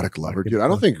erotic lover. Dude, I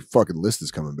don't think fucking List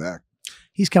is coming back.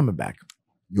 He's coming back.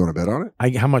 You want to bet on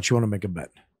it? How much you want to make a bet?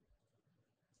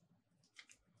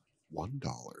 $1.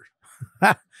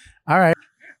 All right.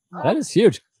 That is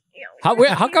huge. How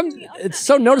come it's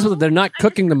so noticeable that they're not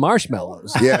cooking the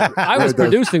marshmallows? Yeah. I was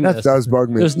producing this. That does bug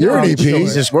me. There's You're no an EP.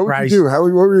 Jesus what would Christ. you do? What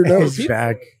were your notes? He's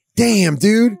back. Damn,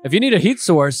 dude. If you need a heat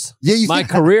source, my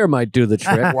career might do the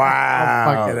trick.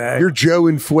 Wow. You're Joe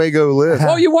in Fuego Lift.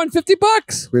 Oh, you won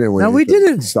 $50. We didn't win. No, we anything.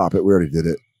 didn't. Stop it. We already did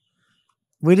it.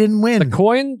 We didn't win. The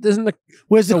coin isn't the.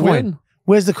 Where's the coin? win?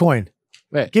 Where's the coin?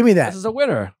 Wait, give me that. This is a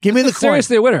winner. Give me This the is coin.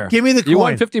 Seriously, a winner. Give me the coin. You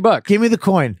won $50. Give me the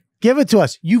coin. Give it to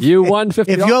us. You won $50.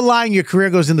 If you're lying, your career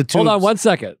goes in the tubes. Hold on 1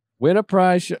 second. Win a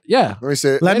prize. Yeah. Let me see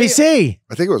it. Let me see.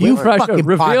 I think it was You winner. fucking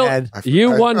reveal. pothead.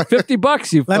 You won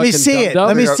 $50. You. Let me see it.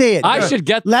 Let me see it. I should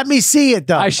get. Let me see it,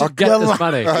 though. I should get this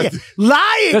money.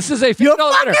 Lying. This is a $50 You're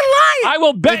winner. fucking lying. I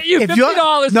will bet you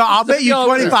 $50. No, I'll bet you $50.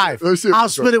 25. I'll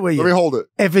split it with you. Let me hold it.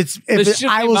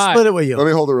 I will split it with you. Let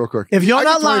me hold it real quick. If you're I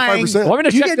not get lying, 25%. Want me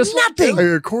to you check get this one? nothing. I We get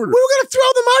were a quarter. gonna throw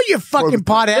them out, you fucking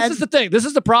pothead. This is the thing. This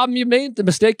is the problem you made. The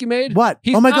mistake you made. What?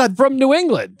 He's Oh my not God. from New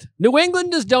England. New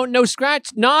Englanders don't know scratch.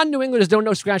 Non-New Englanders don't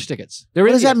know scratch tickets. They're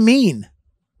What does that idiots. mean?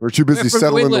 We're too busy We're from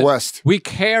settling New in the England. West. We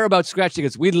care about scratch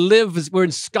tickets. We're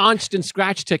ensconced in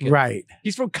scratch tickets. Right.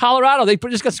 He's from Colorado. They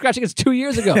just got scratch tickets 2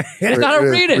 years ago. He doesn't know how to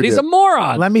Yeah, read it. we He's did. a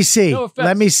moron. Let me see. No offense.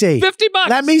 Let me see. $50.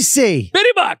 Let me see.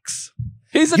 $50.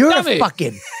 He's a You're dummy.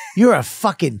 you're a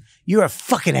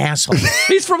fucking asshole.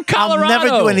 He's from Colorado. I'll never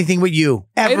do anything with you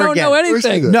ever They don't again. know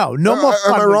anything. No more fun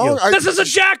Am I with wrong? you. This is a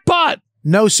jackpot.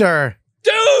 No, sir.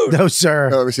 Dude. No,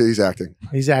 sir. Let me see. He's acting.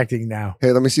 He's acting now.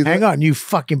 Hey, let me see that. Hang on, you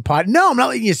fucking pot. No, I'm not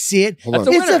letting you see it. Hold on.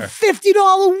 That's a It's winner.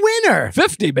 a $50 winner.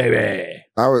 50, baby.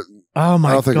 I Oh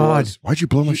my don't think it God. was. Why'd you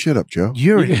blow my shit up, Joe?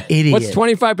 You're an idiot. What's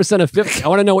 25% of 50? I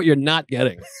want to know what you're not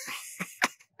getting.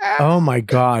 Oh my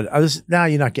God. Now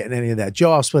you're not getting any of that.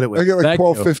 Joe, I'll split it with I get like Thank you.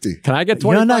 $12.50. Can I get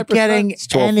 25%? You're not getting It's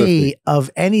 $12.50. any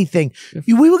of anything.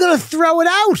 We were going to throw it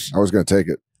out. I was going to take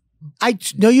it.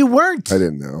 No, you weren't. I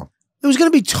didn't know. It was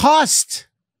going to be tossed.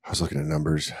 I was looking at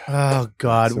numbers. Oh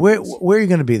God. So Where busy. are you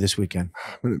going to be this weekend?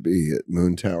 I'm going to be at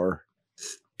Moon Tower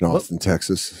in Austin,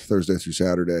 Texas, Thursday through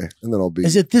Saturday. And then I'll be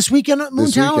Is it this weekend at Moon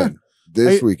this Tower? weekend.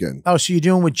 This weekend. Oh, so you're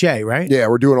doing with Jay, right? Yeah,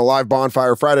 we're doing a live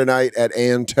bonfire Friday night at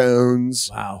Antone's.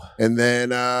 Wow. And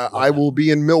then I will be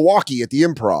in Milwaukee at the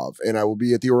Improv, and I will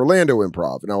be at the Orlando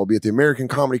Improv, and I will be at the American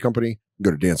Comedy Company. Go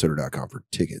to dansoder.com for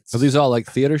tickets. Are these all like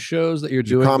theater shows that you're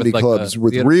doing? Comedy with, like, clubs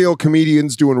with theater- real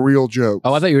comedians doing real jokes.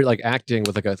 Oh, I thought you were like acting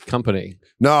with like a company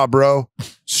Nah, bro.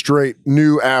 Straight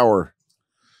new hour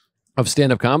of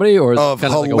stand-up comedy, or is it of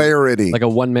kind of hilarity. like a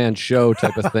one-man show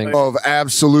type of thing. Of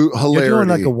absolute You're hilarity. doing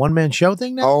like a one-man show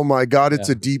thing now? Oh my God, it's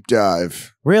a deep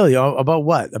dive. Really? Oh, about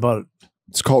what? About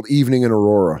It's called Evening in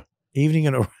Aurora. evening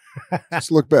and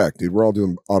Just look back, dude. We're all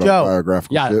doing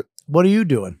autobiographical Yeah. shit. what are you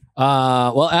doing?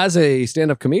 Well, as a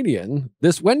stand-up comedian,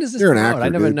 when does this You're an come out? actor, I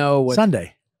never dude. know what.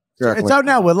 Sunday. You're acting It's like- out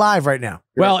now. We're live right now.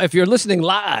 Well, if you're listening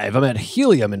live, I'm at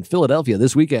Helium in Philadelphia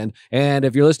this weekend. And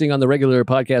if you're listening on the regular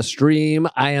podcast stream,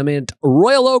 I am in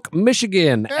Royal Oak,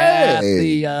 Michigan at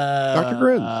the Dr.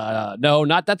 Grin. No,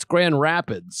 that's Grand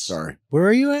Rapids. Sorry. Where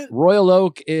are you at? Royal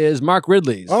Oak is Mark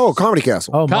Ridley's. Oh, Comedy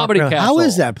Castle. Oh, Comedy Mark, Castle. How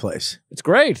is that place? It's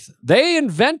great. They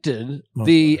invented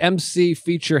the MC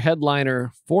feature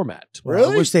headliner format.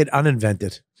 Well, I wish they'd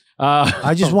uninvented.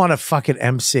 I just want a fucking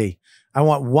MC. I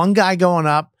want one guy going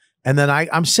up, and then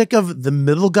I'm sick of the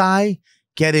middle guy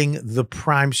getting the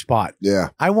prime spot. Yeah.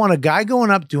 I want a guy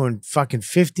going up doing fucking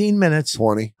 15 minutes.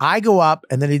 20. I go up,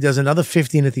 and then he does another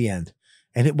 15 at the end.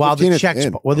 And while 15 the at check the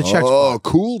end. spot, the check Oh, spot.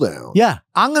 cool down. Yeah,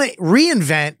 I'm gonna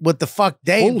reinvent what the fuck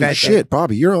they Holy invented. shit,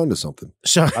 Bobby, you're onto something.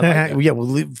 So like yeah,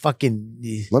 well,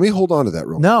 fucking. Let me hold on to that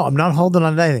real quick. No, I'm not holding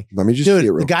on to anything. Let me just Dude, see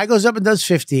it real the guy goes up and does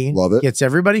 15. Love it. Gets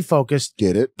everybody focused.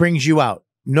 Get it. Brings you out.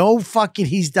 No fucking.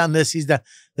 He's done this. He's done.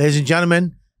 Ladies and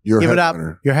gentlemen, Your give it up.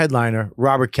 headliner. Your headliner,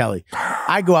 Robert Kelly.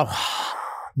 I go up.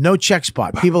 No check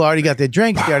spot. People already got their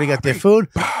drinks. They already got their food.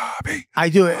 I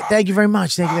do it. Thank you very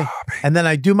much. Thank you. And then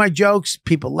I do my jokes.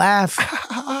 People laugh.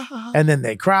 And then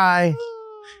they cry.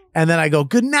 And then I go,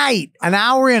 good night. An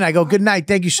hour in, I go, good night.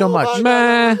 Thank you so much.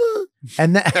 Meh.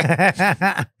 And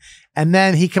then, and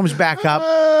then he comes back up,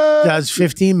 does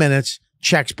 15 minutes,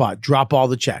 check spot, drop all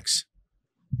the checks.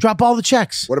 Drop all the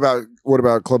checks. What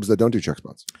about clubs that don't do check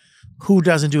spots? Who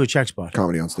doesn't do a check spot?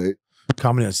 Comedy on State.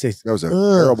 Comedy on State. That was a Ugh.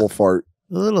 terrible fart.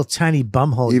 A little tiny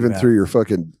bumhole. Even through your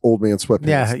fucking old man sweatpants.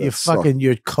 Yeah, That your sucked. fucking,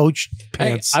 your coach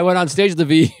Hey, pants. I went on stage at the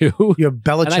VU. Your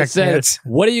Belichick and I said, pants.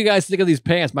 what do you guys think of these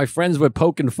pants? My friends were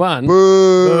poking fun.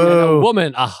 Boo. And a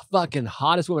woman, a fucking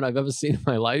hottest woman I've ever seen in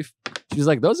my life. She's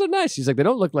like, those are nice. She's like, they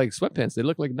don't look like sweatpants. They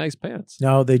look like nice pants.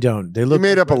 No, they don't. They You look.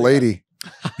 made up a lady.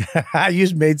 You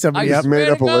just made somebody I up. made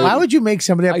swear up to a God. lady. Why would you make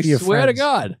somebody up I for your swear to friends?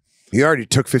 God. He already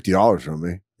took $50 from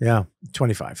me. Yeah,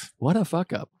 25. What a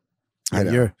fuck up. I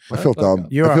know. You're- I feel dumb.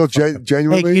 You're I a feel fuck up.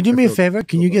 genuinely. Hey, can you do I me a feel- favor?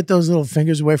 Can you get those little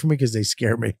fingers away from me because they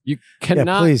scare me? You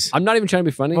cannot. please. I'm not even trying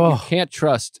to be funny. You Oh. can't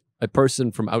trust a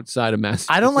person from outside of Massachusetts.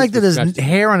 I don't like that his scratched-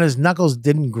 hair on his knuckles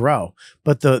didn't grow,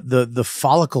 but the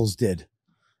follicles did.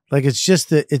 Like it's just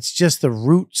the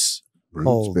roots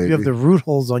holes. baby. You have the root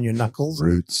holes on your knuckles,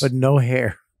 Roots. but no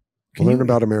hair. Learn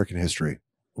about American history.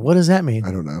 What does that mean?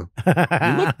 I don't know.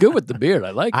 You look good with the beard.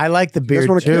 I like. I like the You guys beard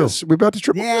want to too. kiss? We about to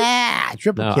triple Yeah,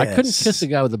 triple No, kiss. I couldn't kiss a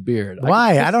guy with a beard.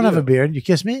 Why? could I don't kiss have a you. beard. You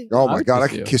kiss me? Oh my I'll God, I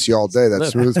kiss could you. kiss you all day. That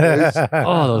Lip. smooth face.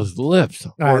 Oh, those lips.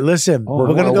 All right, listen. Oh, we're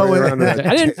gonna Work go our way with around to that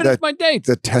I didn't finish that- my date.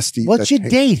 The testy. What's that your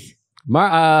date?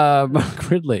 Mark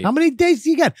Ridley. How many dates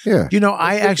do you got? Yeah. You know,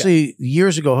 I actually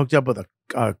years ago hooked up with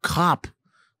a cop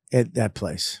at that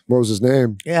place. What was his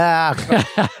name? Yeah.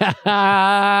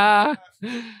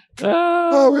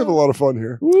 Oh, we have a lot of fun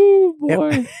here. Woo,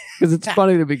 boy. Because it's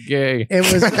funny to be gay. It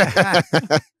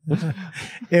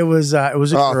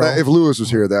was a girl. If Lewis was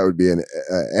here, that would be an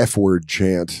F-word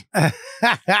chant.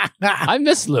 I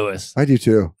miss Lewis. I do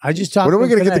too. I just talked. When are we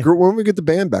to him gonna get the today. group? When we get the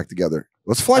band back together?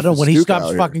 Let's fly. I don't know, from when he Stuke stops out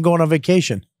here. fucking going on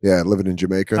vacation. Yeah, living in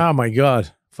Jamaica. Oh my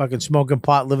God. Fucking smoking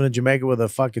pot, living in Jamaica with a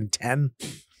fucking 10.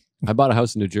 I bought a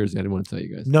house in New Jersey. I didn't want to tell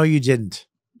you guys. No, you didn't.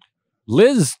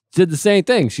 Liz did the same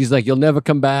thing. She's like, you'll never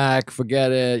come back.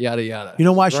 Forget it. Yada, yada. You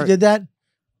know why she Right. did that?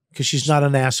 Because she's not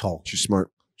an asshole. She's smart.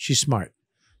 She's smart.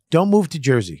 Don't move to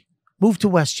Jersey. Move to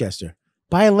Westchester.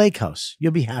 Buy a lake house.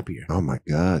 You'll be happier. Oh my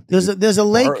God. There's a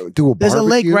lake. Do a There's a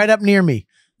lake barbecue? right up near me.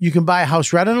 You can buy a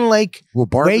house right on a lake. Well,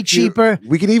 barbecue, way cheaper.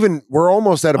 We can even. We're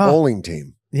almost at a Oh. bowling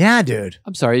team. Yeah, dude.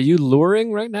 I'm sorry. Are you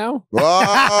luring right now?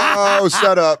 Oh,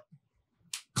 setup.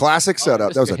 Classic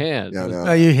setup. That was your a hand. Yeah, no.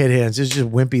 Oh, you hit hands. It's just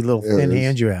wimpy little Yeah, thin it is.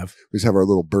 hands you have. We just have our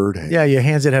little bird hand. Yeah, your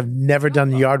hands that have never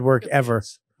done yard work ever.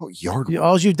 Oh, yard work.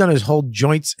 All you've done is hold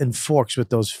joints and forks with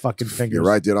those fucking fingers. You're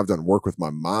right, dude. I've done work with my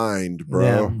mind, bro.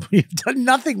 Yeah. You've done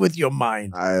nothing with your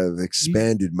mind. I have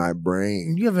expanded my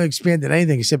brain. You haven't expanded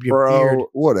anything except your Bro, beard.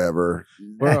 whatever.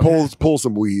 Bro. Pull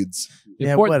some weeds. The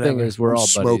Yeah, important thing whatever. is we're I'm all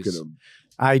smoking buddies. them.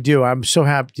 I do. I'm so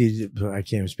happy. I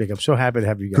can't even speak. I'm so happy to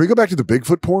have you guys. Can we go back to the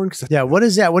Bigfoot porn? 'Cause Yeah, what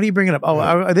is that? What are you bringing up?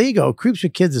 Oh, there you go. Creeps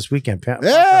with Kids this weekend. Pat.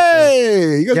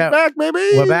 Hey, you guys Yeah. are back, baby.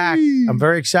 We're back. I'm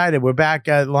very excited. We're back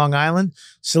at Long Island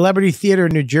Celebrity Theater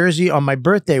in New Jersey on my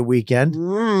birthday weekend.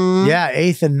 Mm. Yeah,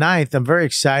 8th and 9th. I'm very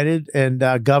excited. And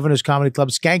Governor's Comedy Club,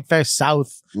 Skankfest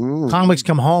South. Mm. Comics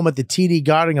Come Home at the TD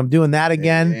Garden. I'm doing that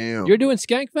again. Damn. You're doing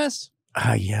Skankfest?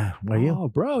 Yeah. Were you? Oh,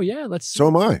 bro. Yeah. Let's So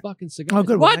am I. fucking cigar. Oh,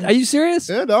 good. What? Why? Are you serious?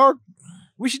 Yeah, dog.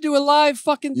 We should do a live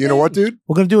fucking You know what, dude?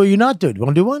 We're going to do a You Not Dude. Want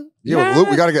to do one? Yeah, Yeah.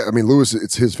 we gotta get. I mean, Lewis,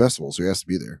 it's his festival, so he has to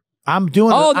be there. I'm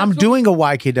doing. Oh, I'm that's doing a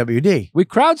YKWD, We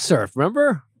crowd surf,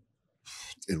 remember?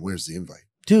 And where's the invite?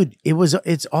 dude.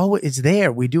 It's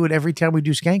there. We do it every time we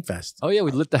do Skankfest. Oh, yeah.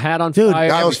 We lit the hat on Dude, fire.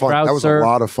 That we was fun. crowd That was surfed. a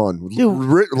lot of fun.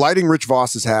 Dude. Lighting Rich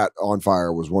Voss's hat on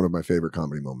fire was one of my favorite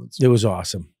comedy moments. It was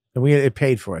awesome. And it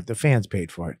paid for it. The fans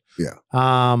paid for it.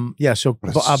 Yeah. Yeah. So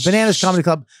What a Bananas Comedy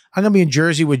Club. I'm gonna be in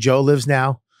Jersey where Joe lives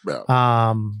now.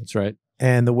 Yeah. That's right.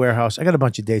 And the warehouse. I got a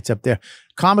bunch of dates up there.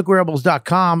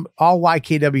 ComicWearables.com. All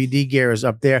YKWD gear is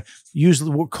up there. Use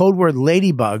the code word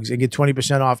Ladybugs and get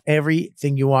 20% off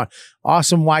everything you want.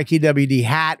 Awesome YKWD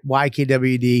hat,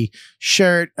 YKWD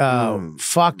shirt.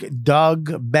 Fuck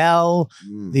Doug Bell.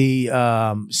 The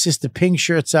Sister Pink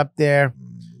shirts up there.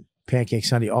 Pancake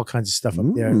Sunday, all kinds of stuff up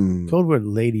there. Code word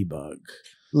Ladybug.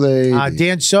 Lady.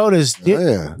 Dan Soda's.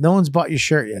 Yeah. No one's bought your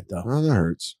shirt yet, though. Oh, that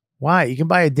hurts. Why? You can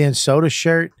buy a Dan Soda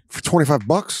shirt. For $25?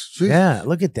 Jeez. Yeah,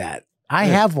 look at that. I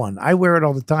have one. I wear it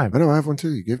all the time. I know. I have one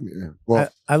too. You gave me. Yeah. Well,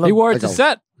 I love. He wore it to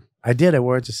set. I did. I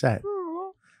wore it to set.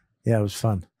 Yeah, it was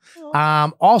fun.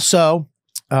 Also,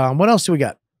 what else do we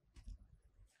got?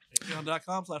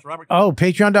 Patreon.com/Robert. Oh,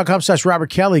 patreon.com/Robert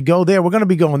Kelly. Go there. We're going to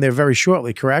be going there very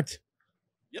shortly, correct?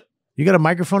 Yep. You got a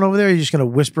microphone over there? Or you're just going to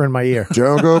whisper in my ear?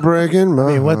 Don't go breaking my I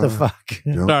mean, what the heart. fuck?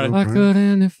 Don't Sorry. go I breaking-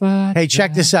 couldn't if I. Hey,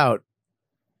 check this out.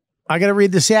 I got to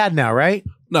read this ad now, right?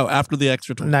 No, after the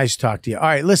extra time. Nice to talk to you. All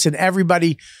right, listen,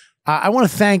 everybody. I want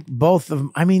to thank both of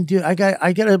them. I mean, dude, I got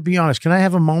to be honest. Can I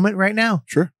have a moment right now?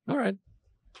 Sure. All right.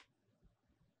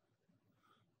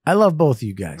 I love both of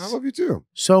you guys I love you too.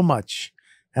 so much.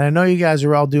 And I know you guys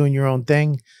are all doing your own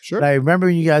thing. Sure. But I remember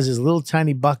you guys as little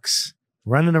tiny bucks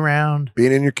running around,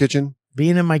 Being in your kitchen,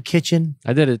 being in my kitchen,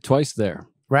 I did it twice there.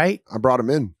 right? I brought him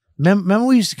in. Remember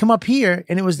we used to come up here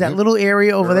and it was that little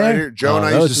area over Right there? here. Joe and Oh,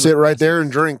 I used those to are sit the right there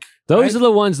and drink. Those Right? are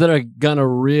the ones that are gonna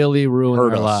really ruin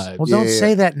Hurt our us. lives. Well, don't Yeah.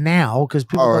 say that now because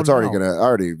people Oh, don't it's already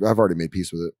know. I've already made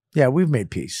peace with it. Yeah, we've made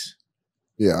peace.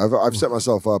 Yeah, I've set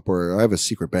myself up where I have a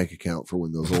secret bank account for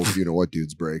when those old you know what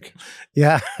dudes break.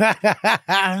 Yeah. Like,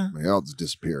 I'll just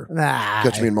disappear. Nah.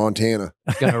 Catch me in Montana.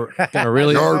 Gonna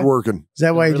really Yard working. Is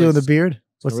that why you're really doing the s- beard?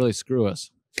 gonna really screw us.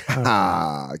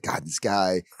 God, this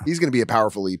guy, he's going to be a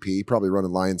powerful EP, probably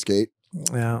running Lionsgate.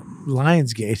 Yeah,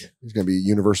 Lionsgate. He's going to be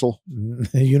Universal.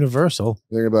 Universal.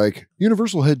 They're going to be like,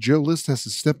 Universal head Joe List has to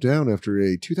step down after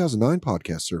a 2009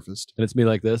 podcast surfaced. And it's me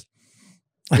like this.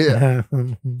 Yeah.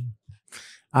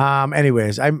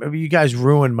 Anyways, you guys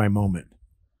ruined my moment.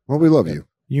 Well, we love you.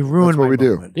 You ruined what my we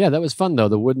moment. Yeah, that was fun though.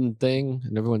 The wooden thing,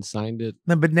 and everyone signed it.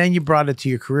 No, but then you brought it to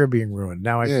your career being ruined.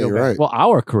 Now I feel you're bad. right. Well,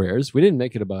 our careers, we didn't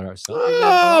make it about ourselves.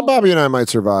 Bobby and I might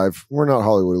survive. We're not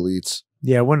Hollywood elites.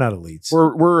 Yeah, we're not elites.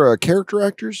 We're character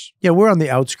actors. Yeah, we're on the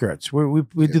outskirts. We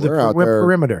do the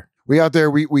perimeter. We out there.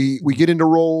 We get into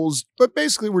roles, but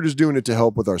basically we're just doing it to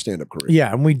help with our stand up career.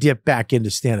 Yeah, and we dip back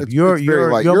into stand up. You're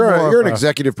an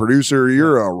executive producer.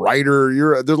 You're a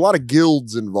writer. There's a lot of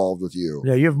guilds involved with you.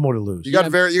 Yeah, you have more to lose. You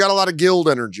got a lot of guild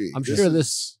energy. I'm sure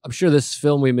this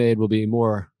film we made will be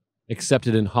more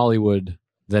accepted in Hollywood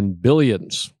than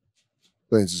Billions.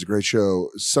 Billions is a great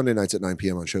show. Sunday nights at 9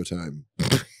 p.m. on Showtime.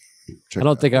 I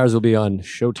don't think ours will be on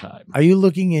Showtime. Are you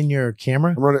looking in your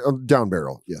camera? I'm running down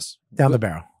barrel. Yes, down the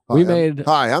barrel.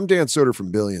 Hi, I'm Dan Soder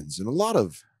from Billions, and a lot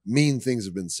of mean things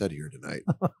have been said here tonight.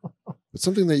 But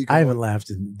something that you can I haven't laughed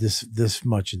in this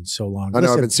much in so long. I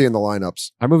know. I've been seeing the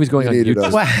lineups. Our movie's going on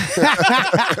YouTube.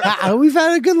 We've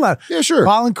had a good line. Yeah, sure.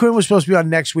 Colin Quinn was supposed to be on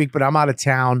next week, but I'm out of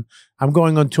town. I'm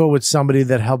going on tour with somebody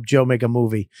that helped Joe make a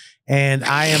movie. And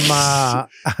I am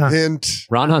hint.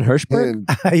 Ronan Hirschberg?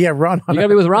 Yeah, Ronan. You gotta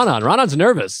be with Ronan. Ronan's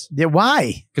nervous. Yeah,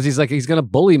 why? Because he's gonna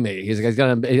bully me. He's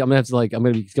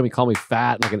gonna call me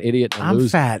fat, like an idiot. And I'm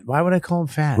lose. fat. Why would I call him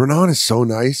fat? Renan is so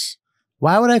nice.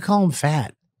 Why would I call him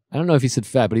fat? I don't know if he said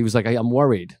fat, but he was like, I'm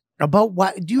worried. About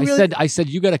what? Do you really? I said,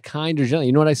 you got a kinder gentleman.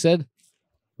 You know what I said?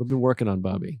 We've been working on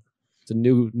Bobby. It's a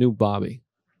new Bobby.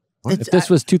 If this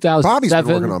was 2007. Bobby's been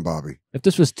working on Bobby. If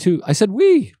this was I said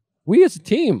we as a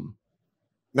team.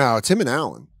 No, it's him and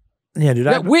Alan. Yeah,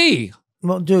 dude. We.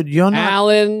 Well, dude, you're not.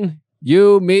 Alan,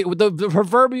 you, me, with the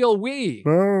proverbial we.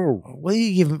 Oh. What are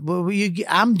you giving?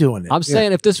 I'm doing it. I'm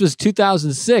saying if this was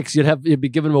 2006, you'd be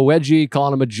giving him a wedgie,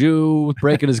 calling him a Jew,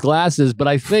 breaking his glasses. But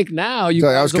I think now you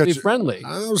guys will be friendly.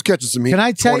 I was catching some heat. Can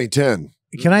I tell 2010?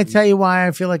 Can I tell you why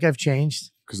I feel like I've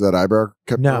changed? Because that eyebrow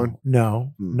kept going?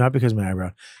 No, not because of my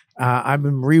eyebrow. I've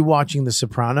been rewatching The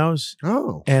Sopranos.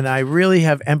 Oh. And I really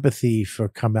have empathy for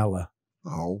Carmela.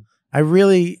 Oh.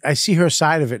 I see her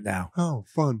side of it now. Oh,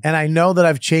 fun. And I know that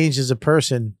I've changed as a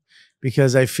person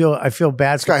because I feel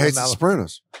bad. This guy hates The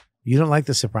Sopranos. You don't like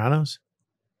The Sopranos?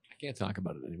 I can't talk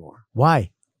about it anymore. Why?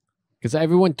 Because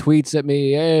everyone tweets at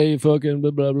me, hey, fucking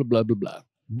blah, blah, blah, blah, blah, blah.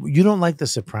 You don't like The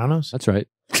Sopranos? That's right.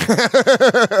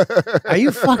 Are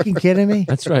you fucking kidding me?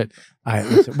 That's right. All right,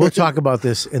 listen, we'll talk about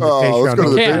this in the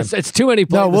Patreon. It's too many.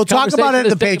 No, we'll talk about it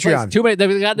in the Patreon. Too many.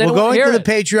 We're going to the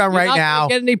Patreon right now.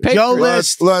 Joe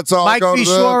List. Let's all Mike go V. to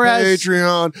the Suarez.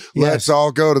 Patreon. Yes. Let's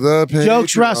all go to the Patreon.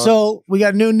 Jokes Russell. We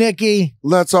got new Nikki.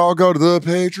 Let's all go to the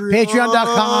Patreon.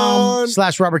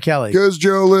 Patreon.com/Robert Kelly. Because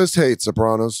Joe List hates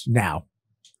Sopranos. Now.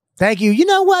 Thank you. You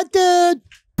know what, dude?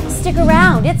 Stick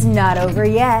around, it's not over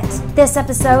yet. This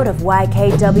episode of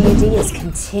YKWD is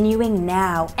continuing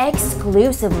now,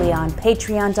 exclusively on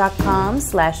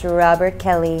patreon.com/Robert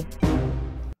Kelly.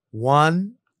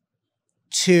 1,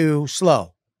 2,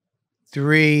 slow.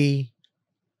 3,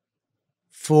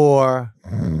 4.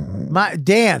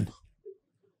 Dan.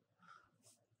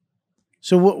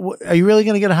 So what are you really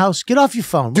going to get a house? Get off your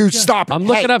phone. Dude, stop. I'm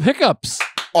looking up hiccups.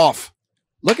 Off.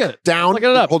 Look at it. Down. Look it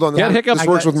up. Hold on. Get hiccups. This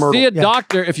works with Myrtle. See a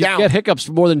doctor if you get hiccups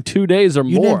for more than 2 days or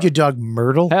You more. named your dog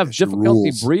Myrtle? Have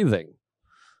difficulty breathing.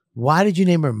 Why did you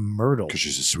name her Myrtle? Because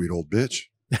she's a sweet old bitch.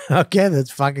 Okay,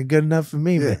 that's fucking good enough for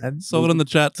me, man. Someone in the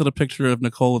chat to the picture of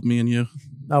Nicole with me and you.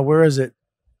 Oh, where is it?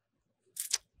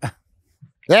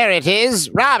 There it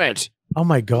is, Robert. Oh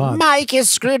my God. Mike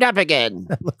is screwed up again.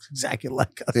 That looks exactly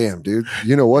like us. Damn, dude.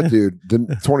 You know what, dude? The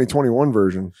 2021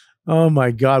 version. Oh my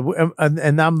God.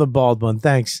 And I'm the bald one.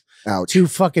 Thanks. Ouch. 2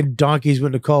 fucking donkeys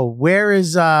with Nicole. Where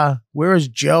is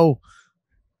Joe?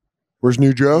 Where's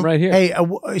new Joe? Right here. Hey,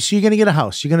 so you're going to get a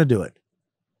house. You're going to do it.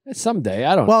 Someday.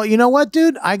 I don't Well, you know what,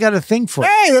 dude? I got a thing for you.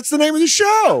 Hey, that's the name of the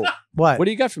show. What? What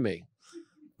do you got for me?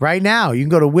 Right now, you can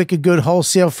go to Wicked Good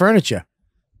Wholesale Furniture.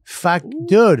 Fuck,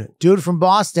 dude from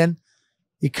Boston.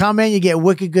 You come in, you get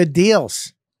wicked good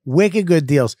deals. Wicked good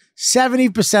deals.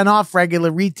 70% off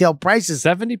regular retail prices.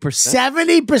 70%?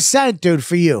 70%, dude,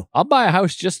 for you. I'll buy a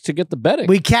house just to get the bedding.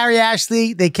 We carry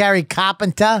Ashley. They carry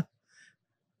Carpenter,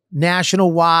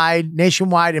 nationwide,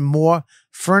 and more.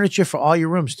 Furniture for all your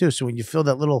rooms, too. So when you feel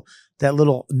that little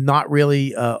not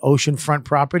really oceanfront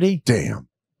property. Damn.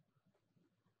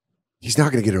 He's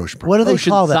not going to get an ocean park. What do they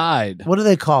call Oceanside. that? What do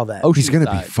they call that? He's going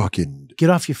to be fucking. Get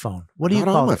off your phone. What do you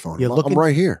Not call on my it? phone. You're looking. I'm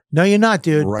right here. No, you're not,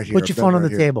 dude. I'm right here. Put your I've phone got it on the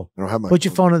right here. table. I don't have my Put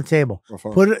your phone on the table. My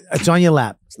phone. Put it. It's on your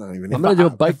lap. It's not even. I'm going to do a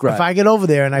bike ride. If I get over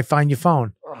there and I find your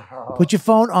phone, put your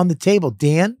phone on the table,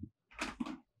 Dan.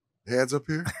 Hands up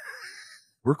here.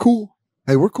 We're cool.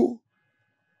 Hey, we're cool.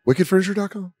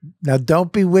 WickedFurniture.com. Now,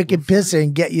 don't be wicked pissing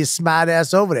and get your smart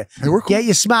ass over there. Hey, we're cool. Get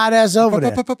your smart ass over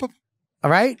there. All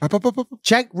right?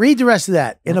 Read the rest of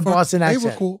that in a Boston accent. Hey,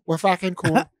 we're cool. We're fucking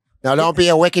cool. Now, don't be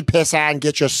a wicked pisser and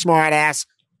get your smart ass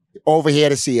over here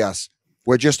to see us.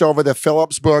 We're just over the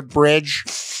Phillipsburg Bridge.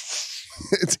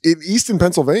 It's in Easton,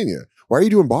 Pennsylvania. Why are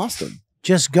you doing Boston?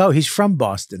 Just go. He's from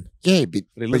Boston. Yeah, but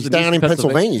he's down in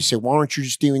Pennsylvania. So why aren't you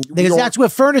just doing... Because that's where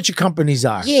furniture companies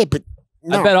are. Yeah, but...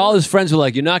 No. I bet all his friends were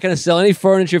like, "You're not going to sell any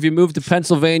furniture if you move to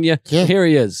Pennsylvania." Yeah. Here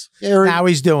he is. Now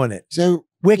he's doing it. So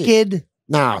wicked.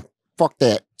 Nah, fuck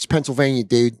that. It's Pennsylvania,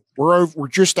 dude. We're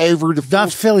just over to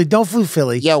Philly. Don't flew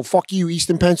Philly. Yo, fuck you,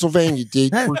 Eastern Pennsylvania,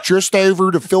 dude. We're just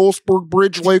over to Phillipsburg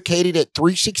Bridge, located at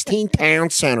 316 Town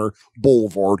Center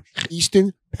Boulevard,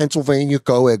 Easton, Pennsylvania.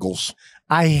 Go Eagles.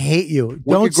 I hate you.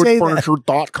 Don't say that.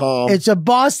 WickedGoodFurniture.com. It's a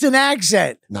Boston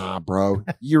accent. Nah, bro.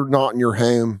 You're not in your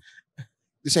home.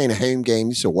 This ain't a home game.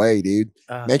 This is away, dude.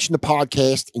 Mention the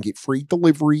podcast and get free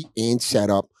delivery and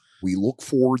setup. We look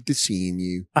forward to seeing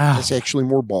you. That's actually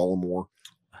more Baltimore.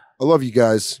 I love you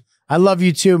guys. I love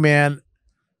you too, man.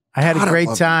 I had a great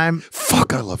time.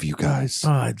 Fuck, I love you guys. Oh,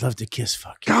 I'd love to kiss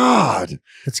fuck you. God.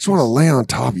 I just want to lay on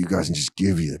top of you guys and just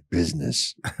give you the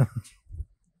business.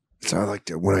 So I like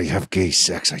to, when I have gay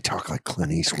sex, I talk like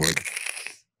Clint Eastwood.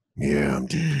 Yeah, I'm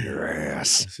deep in your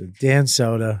ass. So Dan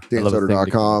Soder.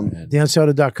 DanSoder.com.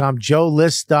 DanSoder.com.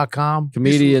 JoeList.com.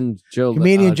 Comedian Joe.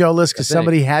 Joe List, because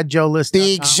somebody had Joe List.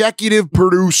 The executive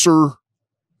producer.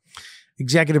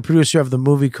 Executive producer of the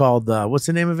movie called, what's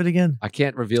the name of it again? I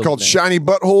can't reveal. It's called Shiny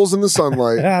Buttholes in the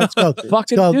Sunlight. Yeah, it's called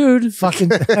fucking called, dude. Fucking.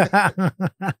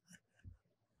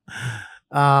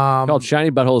 Called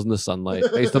Shiny Buttholes in the Sunlight,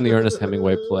 based on the Ernest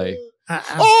Hemingway play.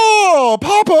 Oh,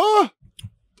 Papa.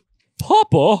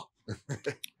 Papa.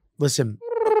 Listen,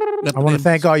 I want to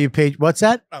thank all you page. What's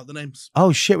that? Oh, the names.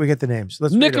 Oh shit, we get the names.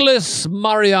 Let's read it. Nicholas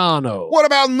Mariano. What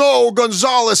about No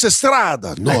Gonzalez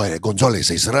Estrada? No, Gonzalez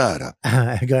Estrada. Go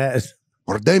ahead.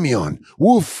 Or Damian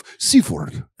Wolf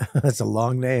Seaford. That's a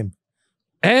long name.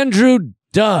 Andrew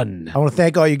Dunn. I want to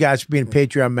thank all you guys for being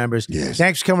Patreon members. Yes.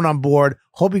 Thanks for coming on board.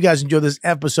 Hope you guys enjoyed this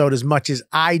episode as much as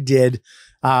I did.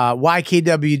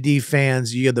 YKWD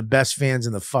fans, you're the best fans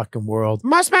in the fucking world.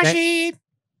 Musmashi.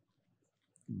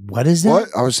 What is that? What?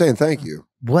 I was saying thank you.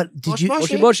 What did you?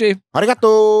 Moshi Moshi.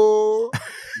 Arigato.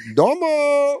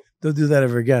 Domo. Don't do that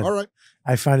ever again. All right.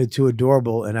 I find it too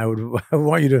adorable, and I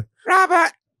want you to.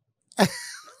 Robert.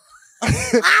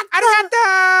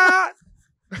 Arigato.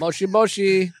 Moshi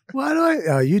Moshi. Why do I?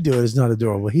 Oh, you do it. It's not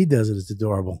adorable. He does it. It's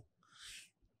adorable.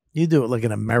 You do it like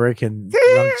an American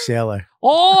drunk sailor.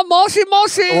 Oh, Moshi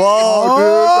Moshi. Whoa,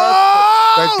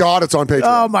 dude. Thank God it's on Patreon.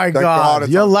 Oh, my Thank God.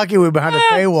 it's You're on- lucky we're behind a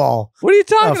paywall. What are you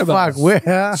talking about? Fuck. Where?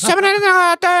 Arigato.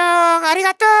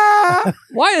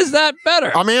 Why is that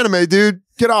better? I'm anime, dude.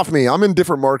 Get off me. I'm in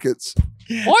different markets.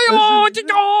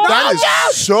 That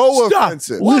is so Stop.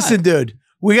 offensive. Listen, dude.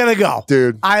 We got to go.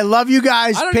 Dude. I love you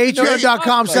guys. I don't even know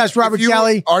Patreon.com/Robert If you-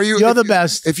 Kelly. Are you? You're if the you-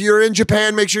 best. If you're in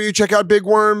Japan, make sure you check out Big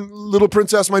Worm, Little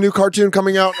Princess, my new cartoon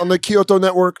coming out on the Kyoto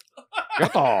Network.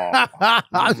 Stop.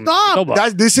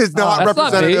 This is not That's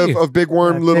not representative me. of Big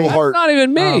Worm, Little That's Heart. not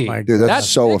even me. Oh, my Dude, that's That's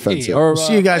so Vicky offensive. or,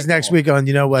 See you guys next week on,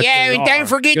 you know what? Yeah, and don't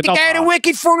forget to Get go off.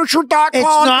 to WickedFurniture.com. It's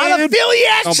not dude.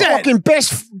 affiliation. Fucking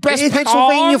best It's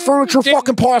Pennsylvania furniture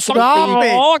fucking possible. Stop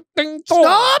dude. it.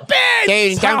 Stop it.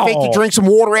 Dude, don't forget to drink some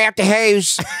water out the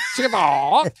hose.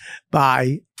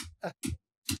 Bye.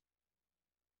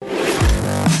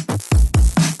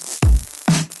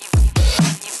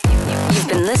 You've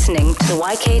been listening to the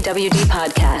YKWD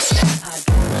podcast.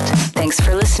 Thanks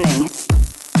for listening.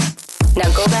 Now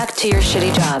go back to your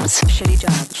shitty jobs. Shitty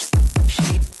jobs.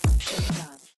 Shitty